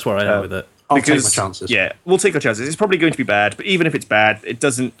 That's where I am with it. I'll take my chances. Yeah, we'll take our chances. It's probably going to be bad, but even if it's bad, it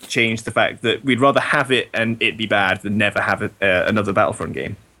doesn't change the fact that we'd rather have it and it be bad than never have another Battlefront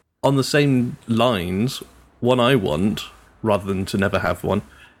game. On the same lines, one I want, rather than to never have one,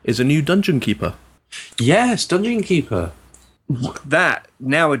 is a new Dungeon Keeper. Yes, Dungeon Keeper. That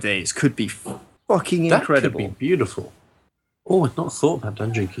nowadays could be fucking That incredible. could be beautiful. Oh, I've not thought about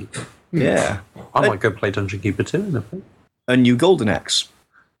Dungeon Keeper. Yeah, I might go play Dungeon Keeper too in a bit. a new Golden Axe.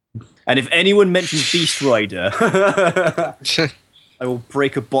 And if anyone mentions Beast Rider, I will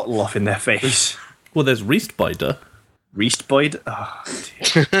break a bottle off in their face. Well, there's Reestbider. Reestbide? Oh,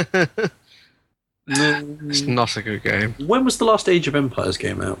 it's not a good game. When was the last Age of Empires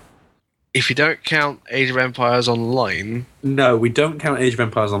game out? If you don't count Age of Empires Online, No, we don't count Age of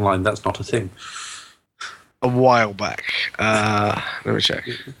Empires Online. That's not a thing. a while back. Let me check.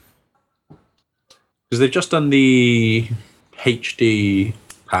 Because they've just done the HD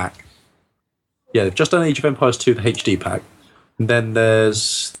pack. Yeah, they've just done Age of Empires 2, the HD pack. And then there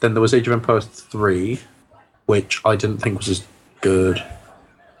was Age of Empires 3, which I didn't think was as good.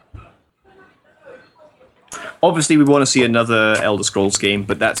 obviously, we want to see another Elder Scrolls game,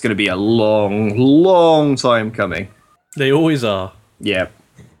 but that's going to be a long, long time coming. They always are. Yeah.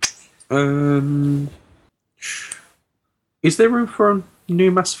 Is there room for a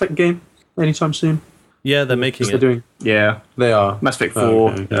new Mass Effect game anytime soon? Yeah, they're making They're it. doing. Yeah. They are. Mass Effect 4, Oh,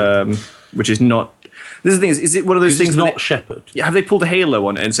 okay. which is not... This is the thing, is it one of those things It's where not Shepard. have they pulled a Halo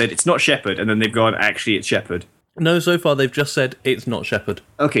on it and said it's not Shepard, and then they've gone, actually, it's Shepard? No, so far they've just said it's not Shepard.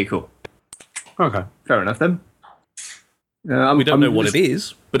 Okay, cool. Okay. Fair enough, then. We don't know what it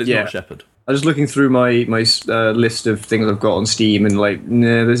is, but it's yeah. not Shepard. I'm just looking through my list of things I've got on Steam, and like,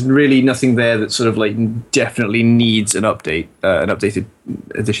 nah, there's really nothing there that sort of like definitely needs an update, an updated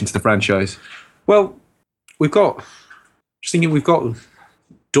addition to the franchise. Well, we've got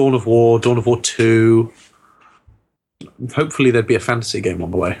Dawn of War 2. Hopefully there'd be a fantasy game on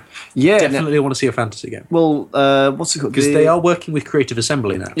the way. Yeah, Definitely want to see a fantasy game. well, what's it called? Because they are working with Creative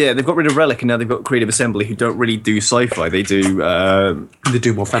Assembly now. Yeah, they've got rid of Relic, and now they've got Creative Assembly, who don't really do sci-fi. They do They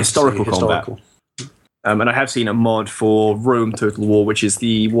do more fantasy. Historical combat. And I have seen a mod for Rome Total War, which is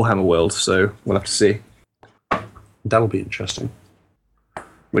the Warhammer world, so we'll have to see. That'll be interesting.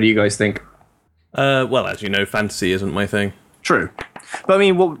 What do you guys think? Well, as you know, fantasy isn't my thing. True. But I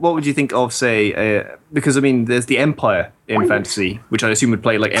mean, what would you think of, say, because I mean, there's the Empire in fantasy, which I assume would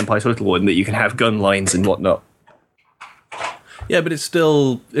play like Empire Total War, and that you can have gun lines and whatnot. Yeah, but it's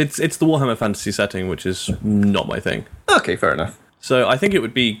still it's the Warhammer fantasy setting, which is not my thing. Okay, fair enough. So I think it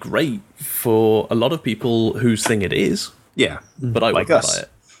would be great for a lot of people whose thing it is, Yeah. but I Like wouldn't us. buy it.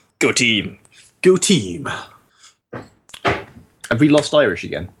 Go team. Go team. Have we lost Irish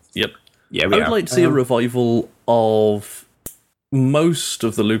again? Yep. Yeah, I we would have. like to see a revival of most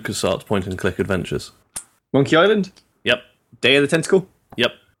of the LucasArts point-and-click adventures. Monkey Island? Yep. Day of the Tentacle?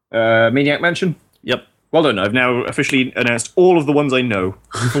 Yep. Maniac Mansion? Yep. Well done, I've now officially announced all of the ones I know.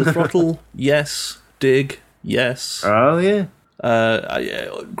 Full Throttle, yes. Dig, yes. Oh, yeah.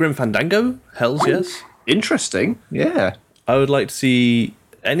 Grim Fandango, hells yes. Interesting. Yeah. I would like to see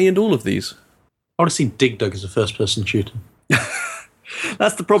any and all of these. I want to see Dig Dug as a first-person shooter.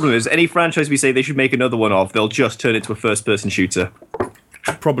 That's the problem, is any franchise we say they should make another one of, they'll just turn it to a first-person shooter.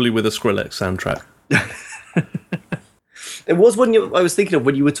 Probably with a Skrillex soundtrack. There was one I was thinking of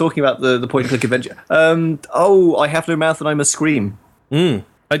when you were talking about the point-and-click adventure. I Have No Mouth and I Must Scream.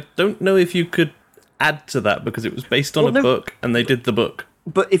 I don't know if you could add to that because it was based on a book and they did the book.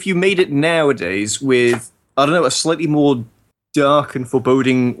 But if you made it nowadays with, I don't know, a slightly more dark and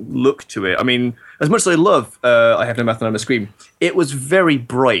foreboding look to it. I mean, as much as I love I Have No Mouth and I Must Scream, it was very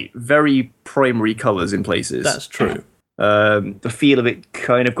bright, very primary colours in places. That's true. The feel of it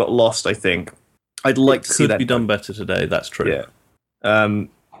kind of got lost, I think. I'd like to see that Could be done better today, that's true. Yeah.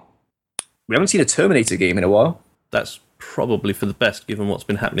 We haven't seen a Terminator game in a while. That's probably for the best given what's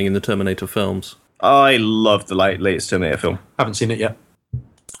been happening in the Terminator films. I love the latest Terminator film. Haven't seen it yet.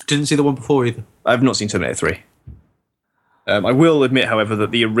 Didn't see the one before either. I've not seen Terminator 3. I will admit, however,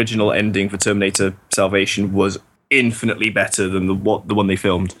 that the original ending for Terminator Salvation was infinitely better than the one they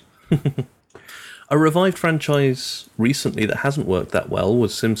filmed. A revived franchise recently that hasn't worked that well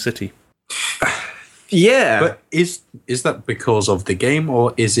was SimCity. Yeah. But is that because of the game,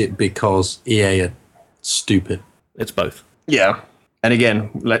 or is it because EA are stupid? It's both. Yeah. And again,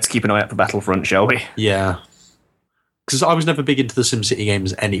 let's keep an eye out for Battlefront, shall we? Yeah. Because I was never big into the SimCity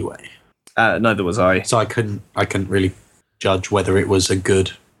games anyway, Neither was I. so I couldn't really judge whether it was a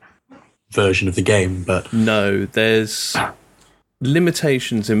good version of the game. But No, there's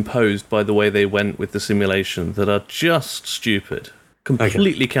limitations imposed by the way they went with the simulation that are just stupid,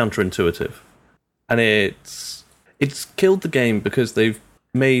 completely counterintuitive. And it's killed the game because they've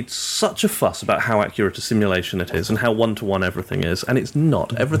made such a fuss about how accurate a simulation it is and how one-to-one everything is, and it's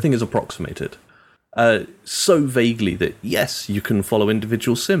not. Everything is approximated. So vaguely that, yes, you can follow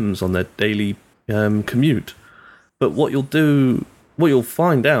individual Sims on their daily commute, but what you'll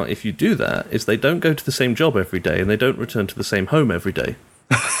find out if you do that is they don't go to the same job every day and they don't return to the same home every day.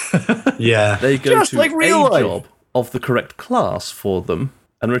 yeah, They go Just to like real a life. job of the correct class for them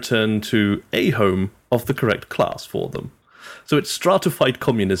and return to a home of the correct class for them. So it's stratified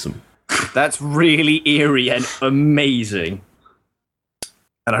communism. That's really eerie and amazing.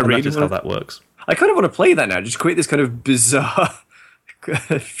 And I And really that is how that works. I kind of want to play that now, just create this kind of bizarre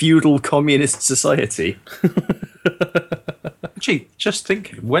feudal communist society. actually, just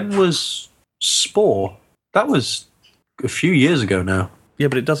thinking, when was Spore? That was a few years ago now. Yeah,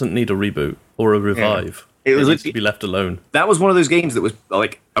 but it doesn't need a reboot or a revive. It was needs like- to be left alone. That was one of those games that was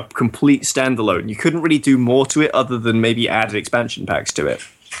like a complete standalone. You couldn't really do more to it other than maybe add expansion packs to it.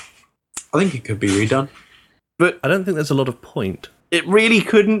 I think it could be redone. I don't think there's a lot of point. It really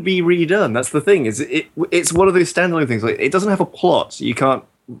couldn't be redone. That's the thing. It's one of those standalone things. Like, it doesn't have a plot, so you can't,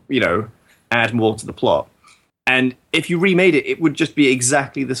 add more to the plot. And if you remade it, it would just be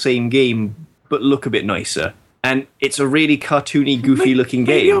exactly the same game, but look a bit nicer. And it's a really cartoony, goofy-looking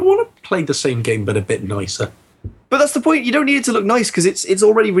Maybe I game. want to play the same game, but a bit nicer. But that's the point. You don't need it to look nice because it's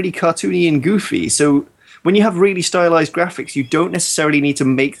already really cartoony and goofy. So when you have really stylized graphics, you don't necessarily need to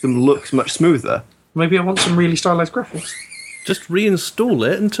make them look much smoother. Maybe I want some really stylized graphics. Just reinstall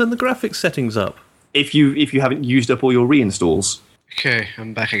it and turn the graphics settings up. If you haven't used up all your reinstalls. Okay,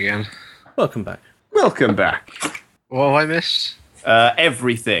 I'm back again. Welcome back. Welcome back. What have I missed?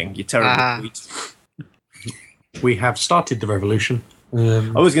 Everything. You terrible Ah. tweet. We have started the revolution. I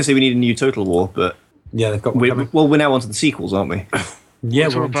was going to say we need a new Total War, but Yeah, they've got one coming. we're now onto the sequels, aren't we? Yeah,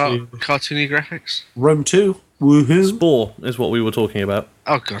 Talk we're about on to cartoony graphics. Rome 2. Woohoo. Spore is what we were talking about.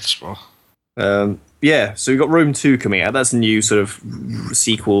 Oh god, Spore. Yeah, so we've got Rome 2 coming out. That's a new sort of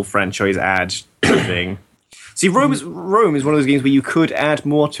sequel franchise ad thing. See, Rome is one of those games where you could add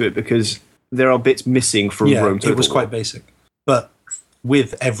more to it because there are bits missing from Yeah, Rome Total it was War. quite basic. But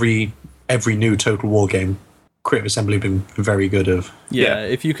with every new Total War game, Creative Assembly have been very good of. Yeah,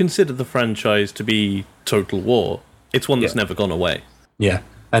 if you consider the franchise to be Total War, it's one that's never gone away. Yeah,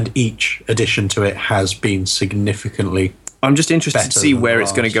 and each addition to it has been significantly. I'm just interested to better see than where the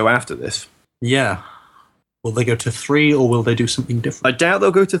it's going to last. go after this. Yeah. Will they go to 3 or will they do something different? I doubt they'll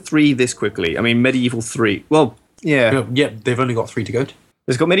go to 3 this quickly. I mean, Medieval 3. Well, yeah. Yeah, they've only got 3 to go to.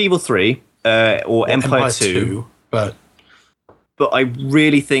 There's got Medieval 3 or Empire 2. But I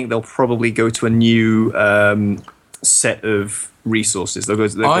really think they'll probably go to a new set of resources. They'll go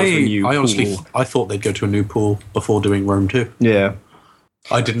to a new I honestly, pool. I thought they'd go to a new pool before doing Rome 2. Yeah.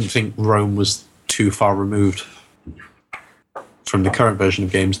 I didn't think Rome was too far removed from the current version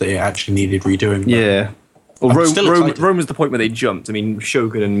of games that it actually needed redoing. Yeah. Well, I'm still excited. Rome was the point where they jumped. I mean,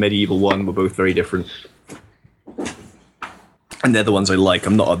 Shogun and Medieval 1 were both very different. And they're the ones I like.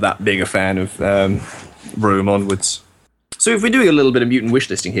 I'm not that big a fan of Rome onwards. So if we're doing a little bit of mutant wish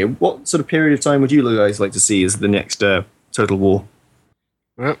listing here, what sort of period of time would you guys like to see as the next Total War?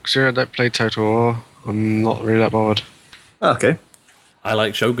 Well, sure, I don't play Total War. I'm not really that bothered. Okay. I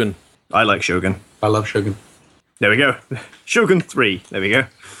like Shogun. I like Shogun. I love Shogun. There we go. Shogun 3. There we go.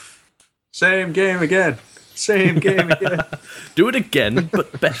 Same game again. Same game again. Do it again,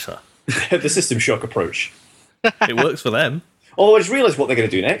 but better. The System Shock approach. It works for them. Oh, I just realised what they're going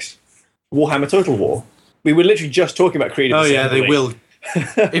to do next. Warhammer Total War. We were literally just talking about creative Oh yeah, assembly. they will.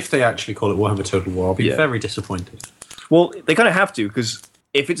 If they actually call it Warhammer Total War, I'll be Yeah. very disappointed. Well, they kind of have to, because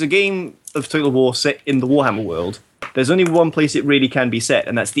if it's a game of Total War set in the Warhammer world, there's only one place it really can be set,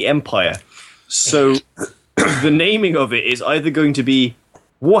 and that's the Empire. So the naming of it is either going to be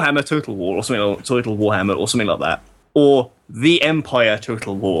Warhammer Total War, or something like Total Warhammer, or something like that, or The Empire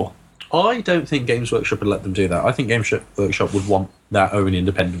Total War. I don't think Games Workshop would let them do that. I think Games Workshop would want their own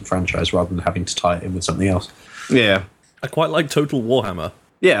independent franchise rather than having to tie it in with something else. Yeah. I quite like Total Warhammer.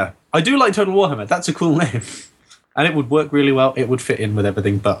 Yeah. I do like Total Warhammer. That's a cool name. And it would work really well. It would fit in with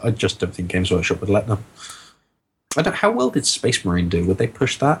everything, but I just don't think Games Workshop would let them. How well did Space Marine do? Would they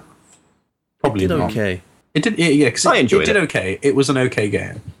push that? Probably Did not. okay. It did, yeah, because I enjoyed it did it. okay. It was an okay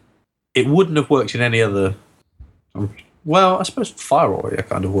game. It wouldn't have worked in any other. Well, I suppose Fire Warrior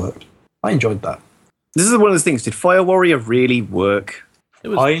kind of worked. I enjoyed that. This is one of those things. Did Fire Warrior really work? It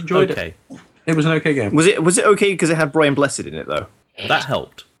was I enjoyed it. okay. It was an okay game. Was it okay because it had Brian Blessed in it, though? That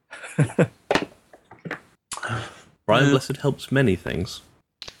helped. Brian Blessed helps many things.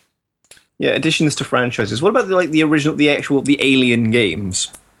 Yeah, additions to franchises. What about the Alien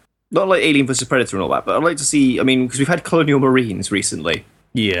games? Not like Alien vs Predator and all that, but I'd like to see. I mean, because we've had Colonial Marines recently,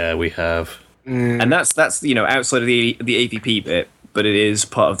 Yeah, we have. and that's outside of the AVP bit, but it is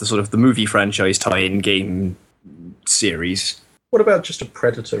part of the sort of the movie franchise tie-in game series. What about just a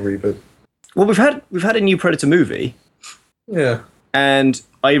Predator reboot? Well, we've had a new Predator movie, Yeah. and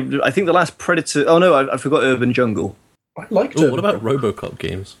I think the last Predator. Oh no, I forgot Urban Jungle. I liked Oh, it. what about RoboCop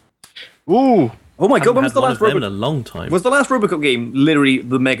games? Ooh, Oh my god, when Haven't was had the one last of them in a RoboCop? long time. Was the last RoboCop game literally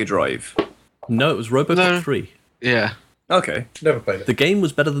the Mega Drive? No, it was RoboCop No. 3. yeah. Okay. Never played The game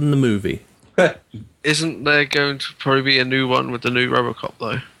was better than the movie. it. Isn't there going to probably be a new one with the new RoboCop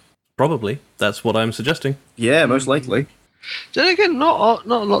though? Probably. That's what I'm suggesting. Yeah, most likely. Then again, not a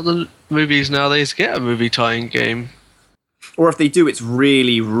lot of the movies nowadays get a movie tie-in game. Or if they do, it's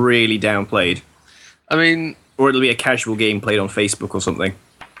really, really downplayed. I mean, Or it'll be a casual game played on Facebook or something.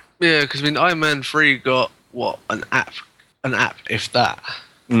 yeah, because Iron Man 3 got an app, if that.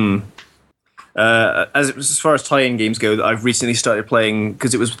 As far as tie-in games go, I've recently started playing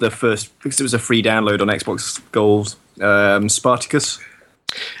because it was a free download on Xbox Gold. Spartacus,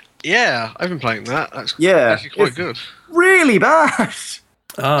 Yeah, I've been playing that. That's Yeah, actually quite if- good. really bad.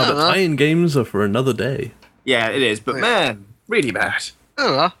 But tie-in games are for another day. Yeah, it is, but man, really bad. I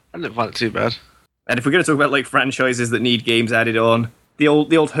don't know. I didn't find it too bad. And if we're going to talk about like franchises that need games added on, the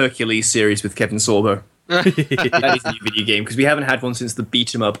old Hercules series with Kevin Sorbo, that is a new video game because we haven't had one since the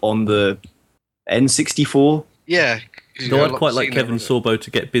beat 'em up on the N64. Yeah. 'cause you Though got a I'd lot quite of like scene Kevin there, Sorbo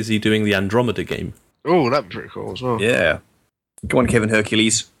to get busy doing the Andromeda game. Oh, that'd be pretty cool as well. Yeah. Come on, Kevin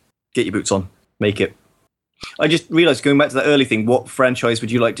Hercules. Get your boots on. Make it. I just realised, going back to that early thing, what franchise would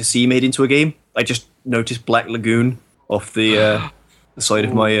you like to see made into a game? I just noticed Black Lagoon off the side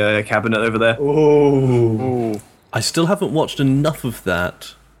of my cabinet over there. Ooh. I still haven't watched enough of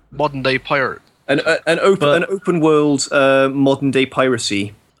that. Modern day pirate. An open world modern day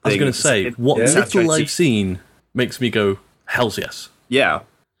piracy. I was thing. going to say, what Yeah. little I've seen makes me go, hells yes. Yeah.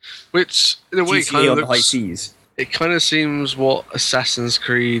 Which, in a way, GTA kind of on the high looks, seas. it kind of seems what Assassin's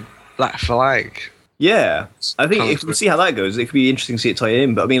Creed Black Flag Yeah, I think Kind if we see how that goes, it could be interesting to see it tie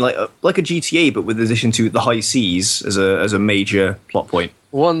in. But I mean, like a GTA, but with addition to the high seas as a major plot point.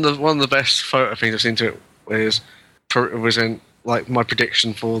 One of the best photo things I've seen to it was in like my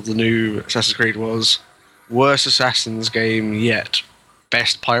prediction for the new Assassin's Creed was worst Assassin's game yet,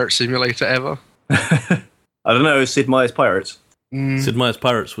 best pirate simulator ever. I don't know, Sid Meier's Pirates. Sid Meier's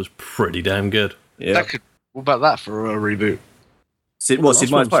Pirates was pretty damn good. Yeah, What about that for a reboot? Sid Last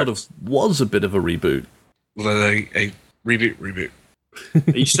Meier's one Pirates. sort of was a bit of a reboot. Well, a reboot. Are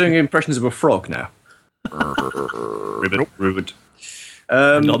you just doing impressions of a frog now? Ribbit.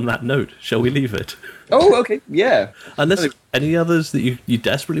 And on that note, shall we leave it? Oh, okay, yeah. Unless any others that you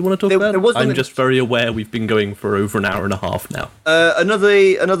desperately want to talk There was about? one I'm that- just very aware we've been going for over an hour and a half now.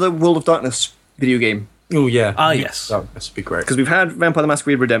 Another World of Darkness video game. Oh yeah. Ah, yes. That would be great. Because we've had Vampire the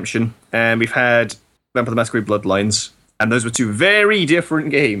Masquerade Redemption, and we've had Vampire the Masquerade Bloodlines, and those were two very different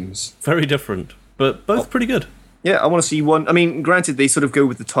games. Very different, but both pretty good. Yeah, I want to see one. I mean, granted, they sort of go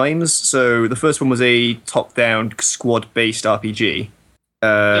with the times. So the first one was a top-down, squad-based RPG.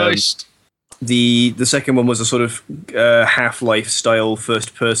 Nice. The second one was a sort of Half-Life style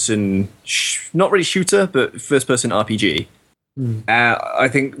first-person, not really shooter, but first-person RPG. I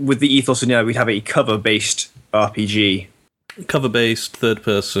think with the ethos of now, we'd have a cover-based RPG. Cover-based,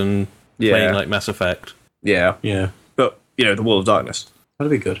 third-person, playing like Mass Effect. Yeah, Yeah, but the World of Darkness.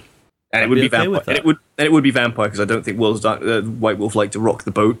 that'd be good. And I'd it would be be okay vampire. with that. And it would be vampire because I don't think White Wolf like to rock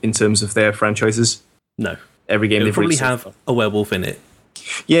the boat in terms of their franchises. No. Every game It would they've probably released. have a werewolf in it.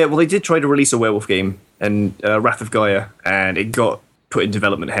 Yeah, well, they did try to release a werewolf game, and Wrath of Gaia, and it got put in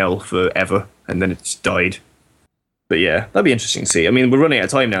development hell forever, and then it just died. But yeah, that'd be interesting to see. I mean, we're running out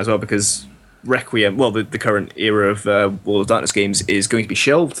of time now as well because Requiem, well, the current era of World of Darkness games is going to be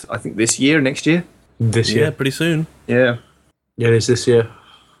shelved. I think this year, next year. This Yeah, year. pretty soon. Yeah. Yeah, it is this year.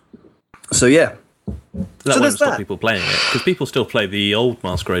 So yeah. That So won't there's stop that. people playing it, because people still play the old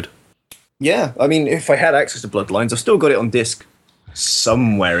Masquerade. Yeah, I mean, if I had access to Bloodlines, I've still got it on disc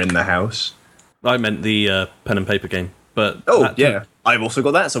somewhere in the house. I meant the pen and paper game. But Oh, that- yeah. I've also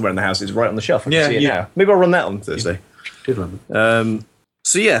got that somewhere in the house. It's right on the shelf. I can Yeah, see it yeah. now. Maybe I'll run that on Thursday. Good one.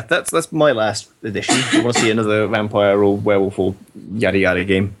 So yeah, that's my last edition. I want to see another vampire or werewolf or yada yada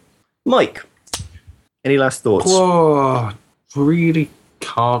game. Mike, any last thoughts? Whoa, really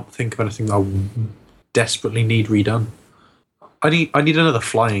can't think of anything I desperately need redone. I need another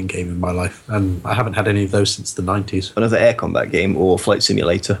flying game in my life, and I haven't had any of those since the 90s. Another air combat game or flight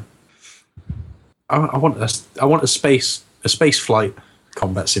simulator? I want a space flight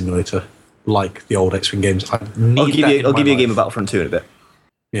combat simulator like the old X-Wing games. I need I'll give that you in I'll my give you a game life. of Battlefront 2 in a bit.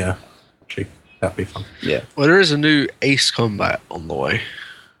 Yeah, actually, that'd be fun. Yeah. Well, there is a new Ace Combat on the way.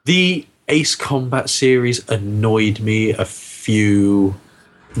 The Ace Combat series annoyed me a few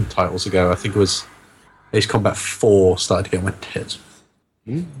titles ago. I think it was Ace Combat 4 started to get on my tits.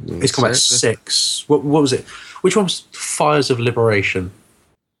 Ace Combat 6. What was it? Which one was Fires of Liberation?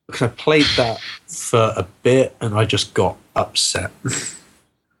 Because I played that for a bit and I just got upset.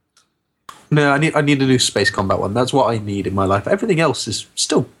 No, I need a new Space Combat one. That's what I need in my life. Everything else is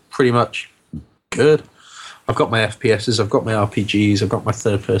still pretty much good. I've got my FPSs, I've got my RPGs, I've got my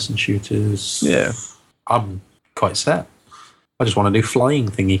third-person shooters. Yeah. I'm quite set. I just want a new flying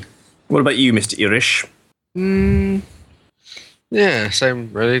thingy. What about you, Mr. Irish? Yeah,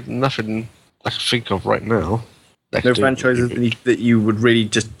 same really. Nothing I can think of right now. No franchises that you would really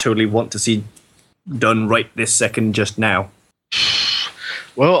just totally want to see done right this second, just now.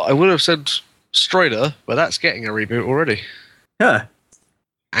 Well, I would have said Strider, but that's getting a reboot already, Yeah.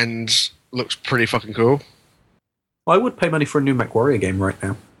 and looks pretty fucking cool. I would pay money for a new MechWarrior game right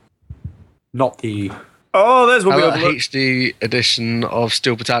now. Not the... Oh, there's one How we about a overlooked. HD edition of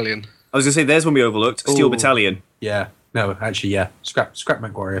Steel Battalion? I was going to say, there's one we overlooked. Steel Ooh. Battalion. Yeah. No, actually, yeah. Scrap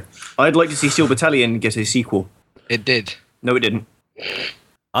MechWarrior. I'd like to see Steel Battalion get a sequel. It did. No, it didn't.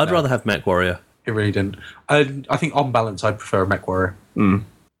 I'd rather have MechWarrior. It really didn't. I think on balance, I'd prefer a MechWarrior.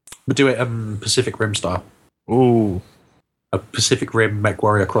 But do it Pacific Rim style. Ooh. A Pacific Rim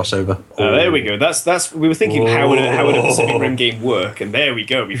MechWarrior crossover. There we go. That's we were thinking how would a Pacific Rim game work, and there we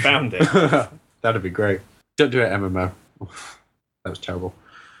go. We found it. That'd be great. Don't do it MMO. That was terrible.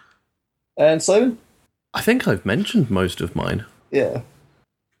 And Simon? I think I've mentioned most of mine. Yeah.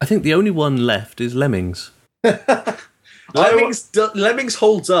 I think the only one left is Lemmings. Lemmings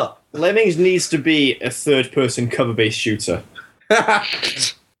holds up. Lemmings needs to be a third-person cover-based shooter.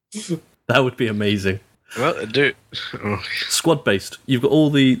 That would be amazing. Well, do. Oh. Squad based. You've got all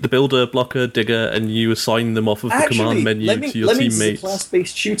the builder, blocker, digger, and you assign them off of the command menu to your Lemmings teammates. is a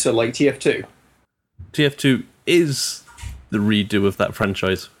class-based shooter like TF2. TF2 is the redo of that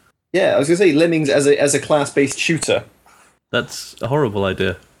franchise. Yeah, I was going to say Lemmings as a class-based shooter. That's a horrible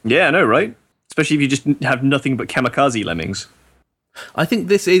idea. Yeah, I know, right? Especially if you just have nothing but kamikaze lemmings. I think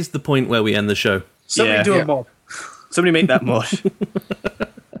this is the point where we end the show. Somebody do Yeah. a mod. Somebody make that mod.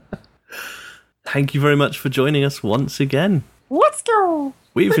 Thank you very much for joining us once again. Let's go.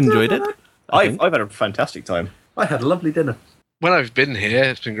 We've enjoyed it. I've had a fantastic time. I had a lovely dinner. When I've been here,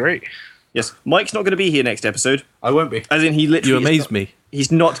 it's been great. Yes, Mike's not going to be here next episode. I won't be. As in, he literally You amaze me.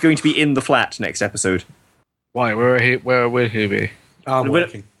 He's not going to be in the flat next episode. Why? Where will he be? I'm We're-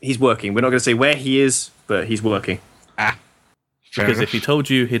 working. He's working. We're not going to say where he is, but he's working. Fair Because enough. if he told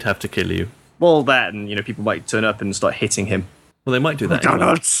you, he'd have to kill you. Well, that, and people might turn up and start hitting him. Well, they might do that.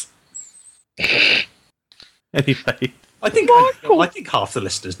 Anyway. Anyway, I think half the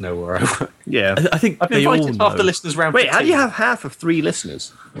listeners know where I work. Yeah. I think I've they all invited half the know. listeners round. Wait, for how do you tea. have half of 3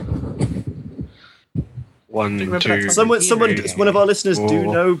 listeners? 1, remember 2. that Someone, one of our listeners do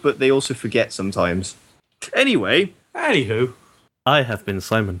Four. know, but they also forget sometimes. Anyway, Anywho, I have been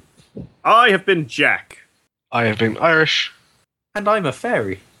Simon. I have been Jack. I have been Irish. and I'm a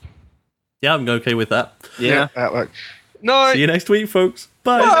fairy. Yeah, I'm okay with that. Yeah. That worked. No. See you next week, folks.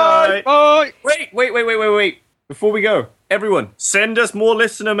 Bye. Bye. Bye. Wait. Before we go, everyone, send us more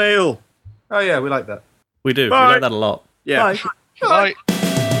listener mail. Oh yeah, we like that. We do. Bye. We like that a lot. Yeah. Bye. Bye.